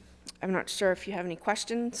 I'm not sure if you have any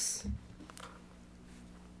questions.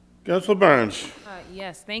 Councilor Barnes.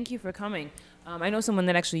 Yes, thank you for coming. I know someone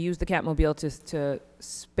that actually used the Catmobile to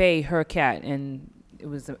spay her cat, and it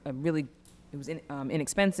was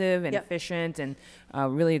inexpensive and efficient, and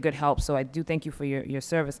really a good help. So I do thank you for your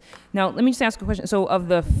service. Now, let me just ask a question. So of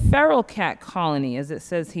the feral cat colony, as it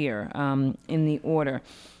says here in the order,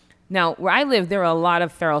 now, where I live, there are a lot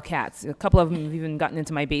of feral cats. A couple of them have even gotten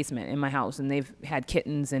into my basement in my house, and they've had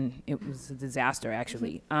kittens, and it was a disaster,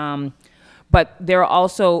 actually. But there are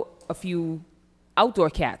also a few outdoor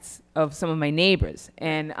cats of some of my neighbors,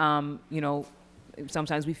 and, you know,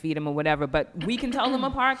 sometimes we feed them or whatever, but we can tell them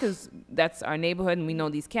apart because that's our neighborhood and we know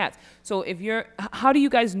these cats. So how do you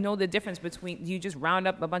guys know the difference between, do you just round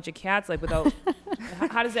up a bunch of cats, like without,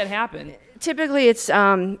 how does that happen? Typically, it's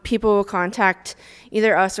people will contact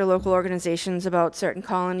either us or local organizations about certain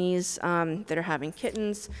colonies that are having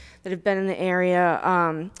kittens that have been in the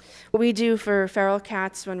area. What we do for feral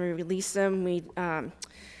cats when we release them,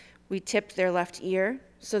 we tip their left ear,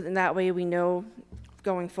 so then that way we know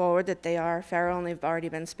going forward that they are feral and they've already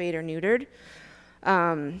been spayed or neutered.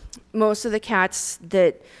 Most of the cats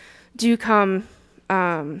that do come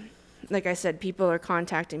like I said, people are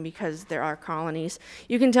contacting because there are colonies.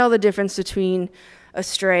 You can tell the difference between a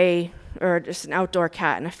stray or just an outdoor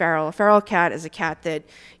cat and a feral. A feral cat is a cat that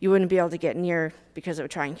you wouldn't be able to get near because it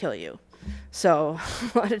would try and kill you. So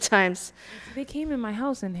a lot of times... They came in my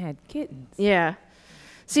house and had kittens. Yeah.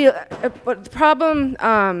 See, but the problem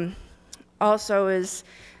also is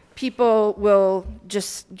people will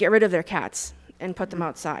just get rid of their cats and put them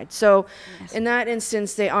outside. So in that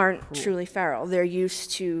instance, they aren't truly feral. They're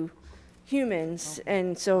used to humans,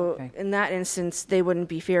 and so in that instance, they wouldn't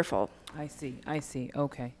be fearful. I see,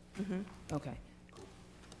 okay. Okay.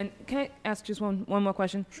 And can I ask just one more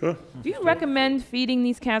question? Sure. Do you recommend feeding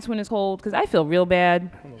these cats when it's cold? Because I feel real bad.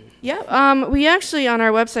 Yeah, we actually, on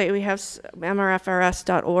our website, we have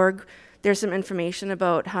mrfrs.org. There's some information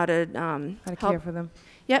about how to care for them.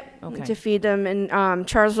 Yep, Okay. to feed them. And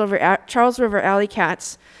Charles River Alley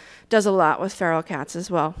Cats does a lot with feral cats as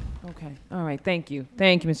well. Okay, all right, thank you.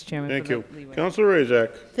 Thank you, Mr. Chairman. Thank for you. the leeway. Councilor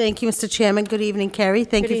Razak. Thank you, Mr. Chairman. Good evening, Carrie.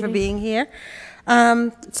 Thank Good you for evening. being here.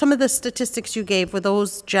 Some of the statistics you gave, were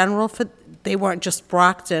those general for, they weren't just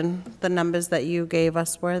Brockton, the numbers that you gave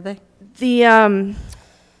us, were they? The,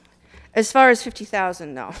 as far as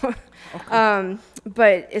 50,000, no.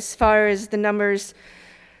 But as far as the numbers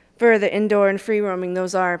for the indoor and free roaming,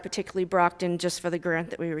 those are particularly Brockton just for the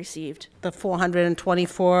grant that we received. The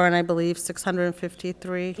 424 and I believe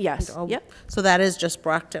 653? Yes, Oh, yep. So that is just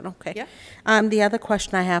Brockton, okay. Yep. The other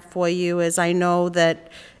question I have for you is, I know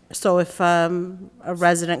that, so if a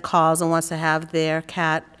resident calls and wants to have their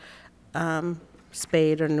cat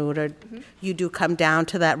spayed or neutered, you do come down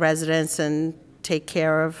to that residence and take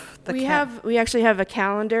care of the cat? We actually have a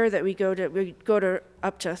calendar that we go to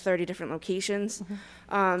up to 30 different locations.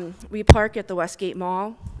 We park at the Westgate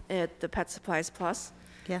Mall at the Pet Supplies Plus.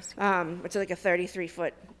 Yes. It's like a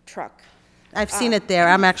 33-foot truck. I've seen it there.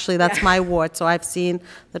 I'm actually, that's my ward, so I've seen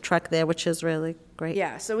the truck there, which is really great.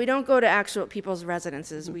 Yeah, so we don't go to actual people's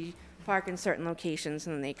residences. We park in certain locations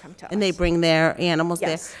and then they come to us. And they bring their animals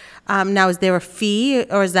Yes. there. Now, is there a fee,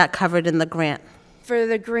 or is that covered in the grant? For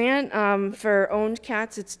the grant, for owned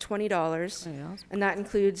cats, it's $20, and that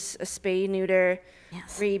includes a spay, neuter,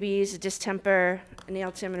 rabies, a distemper, a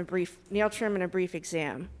nail trim, and a brief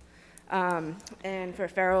exam. And for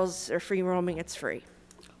ferals or free roaming, it's free.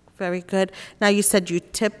 Very good. Now, you said you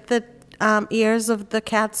tip the ears of the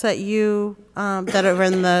cats that you that are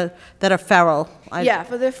in the that are feral. Yeah,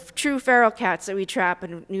 for the true feral cats that we trap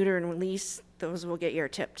and neuter and release, those will get ear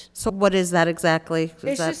tipped. So what is that exactly?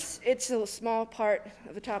 It's a small part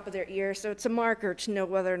of the top of their ear, so it's a marker to know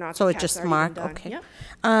whether or not So the it cat's just already mark, been done. okay.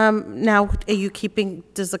 Yep. Now, are you keeping?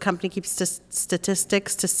 Does the company keep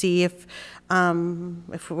statistics to see if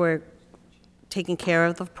we're taking care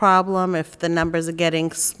of the problem, if the numbers are getting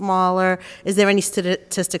smaller? Is there any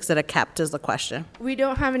statistics that are kept? Is the question. We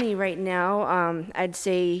don't have any right now. I'd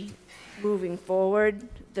say moving forward,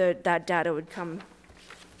 that data would come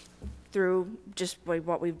through just by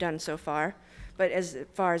what we've done so far. But as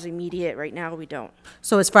far as immediate, right now, we don't.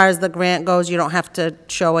 So as far as the grant goes, you don't have to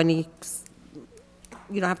show any,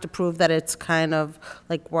 you don't have to prove that it's kind of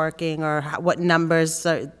like working, or what numbers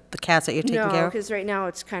are the cats that you're taking care No, of? because right now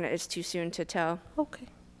it's too soon to tell. Okay.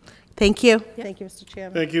 Thank you. Thank you, Mr.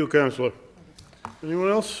 Chairman. Thank you, Councilor. Anyone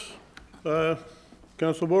else?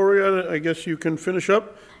 Councilor Boria, I guess you can finish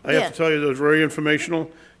up. I have to tell you, that was very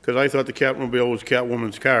informational, because I thought the Catmobile was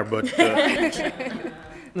Catwoman's car, but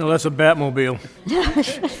No, that's a Batmobile.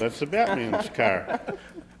 that's the Batman's car.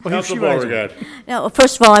 Well, Councilor she rides it. Beauregard. Now,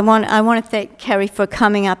 first of all, I want to thank Kerry for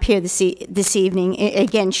coming up here this evening.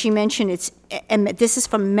 Again, she mentioned it's, and this is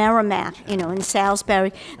from Merrimack, in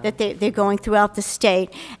Salisbury, that they're going throughout the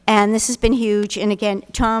state, and this has been huge. And again,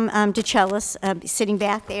 Tom DeCellis, sitting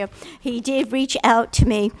back there, he did reach out to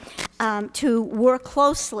me to work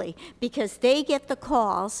closely, because they get the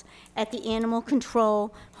calls at the animal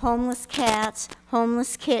control, homeless cats,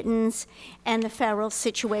 homeless kittens, and the feral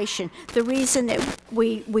situation. The reason that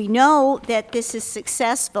we know that this is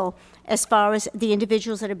successful as far as the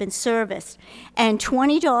individuals that have been serviced, and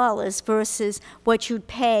 $20 versus what you'd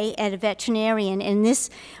pay at a veterinarian, and this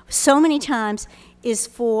so many times is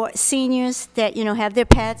for seniors that have their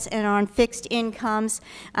pets and are on fixed incomes.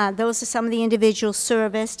 Those are some of the individuals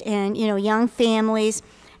serviced, and young families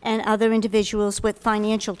and other individuals with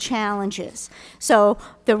financial challenges. So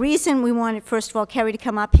the reason we wanted, first of all, Kerry to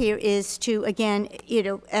come up here is to, again,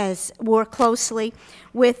 as work closely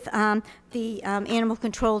with the Animal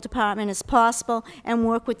Control Department as possible, and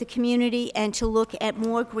work with the community, and to look at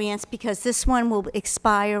more grants, because this one will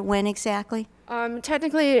expire when exactly?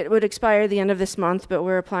 Technically, it would expire the end of this month, but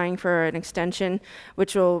we're applying for an extension,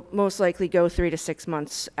 which will most likely go 3 to 6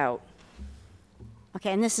 months out.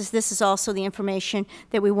 Okay, and this is also the information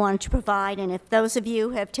that we wanted to provide, and if those of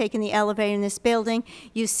you have taken the elevator in this building,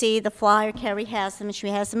 you see the flyer, Carrie has them, and she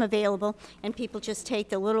has them available, and people just take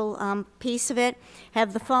the little piece of it,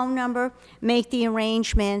 have the phone number, make the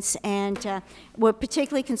arrangements, and we're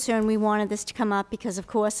particularly concerned we wanted this to come up because, of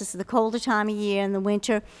course, this is the colder time of year in the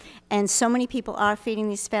winter, and so many people are feeding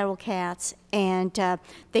these feral cats, and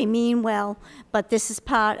they mean well, but this is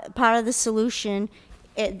part of the solution,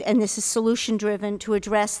 and this is solution-driven to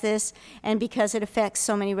address this, and because it affects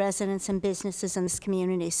so many residents and businesses in this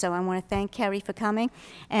community. So I want to thank Kerry for coming,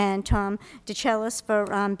 and Tom DeChellis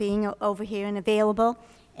for being over here and available.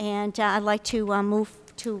 And I'd like to move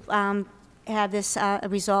to have this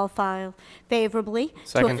resolve filed favorably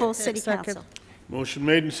to a full city council. Motion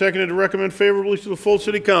made and seconded to recommend favorably to the full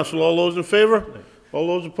city council. All those in favor? All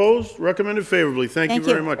those opposed? Recommended favorably. Thank you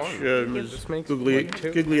very much, Ms.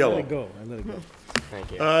 Gigliello. I let it go.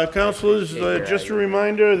 Thank you. Councilors, just a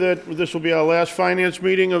reminder that this will be our last finance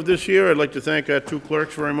meeting of this year. I'd like to thank our two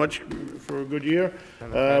clerks very much for a good year.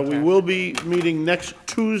 We will be meeting next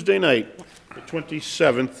Tuesday night, the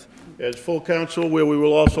 27th, as full council, where we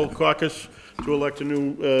will also caucus to elect a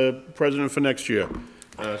new president for next year.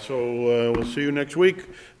 So we'll see you next week.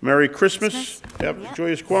 Merry Christmas, happy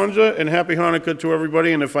joyous Kwanzaa, and happy Hanukkah to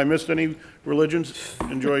everybody. And if I missed any religions,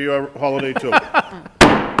 enjoy your holiday too.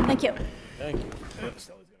 Thank you. Thank you.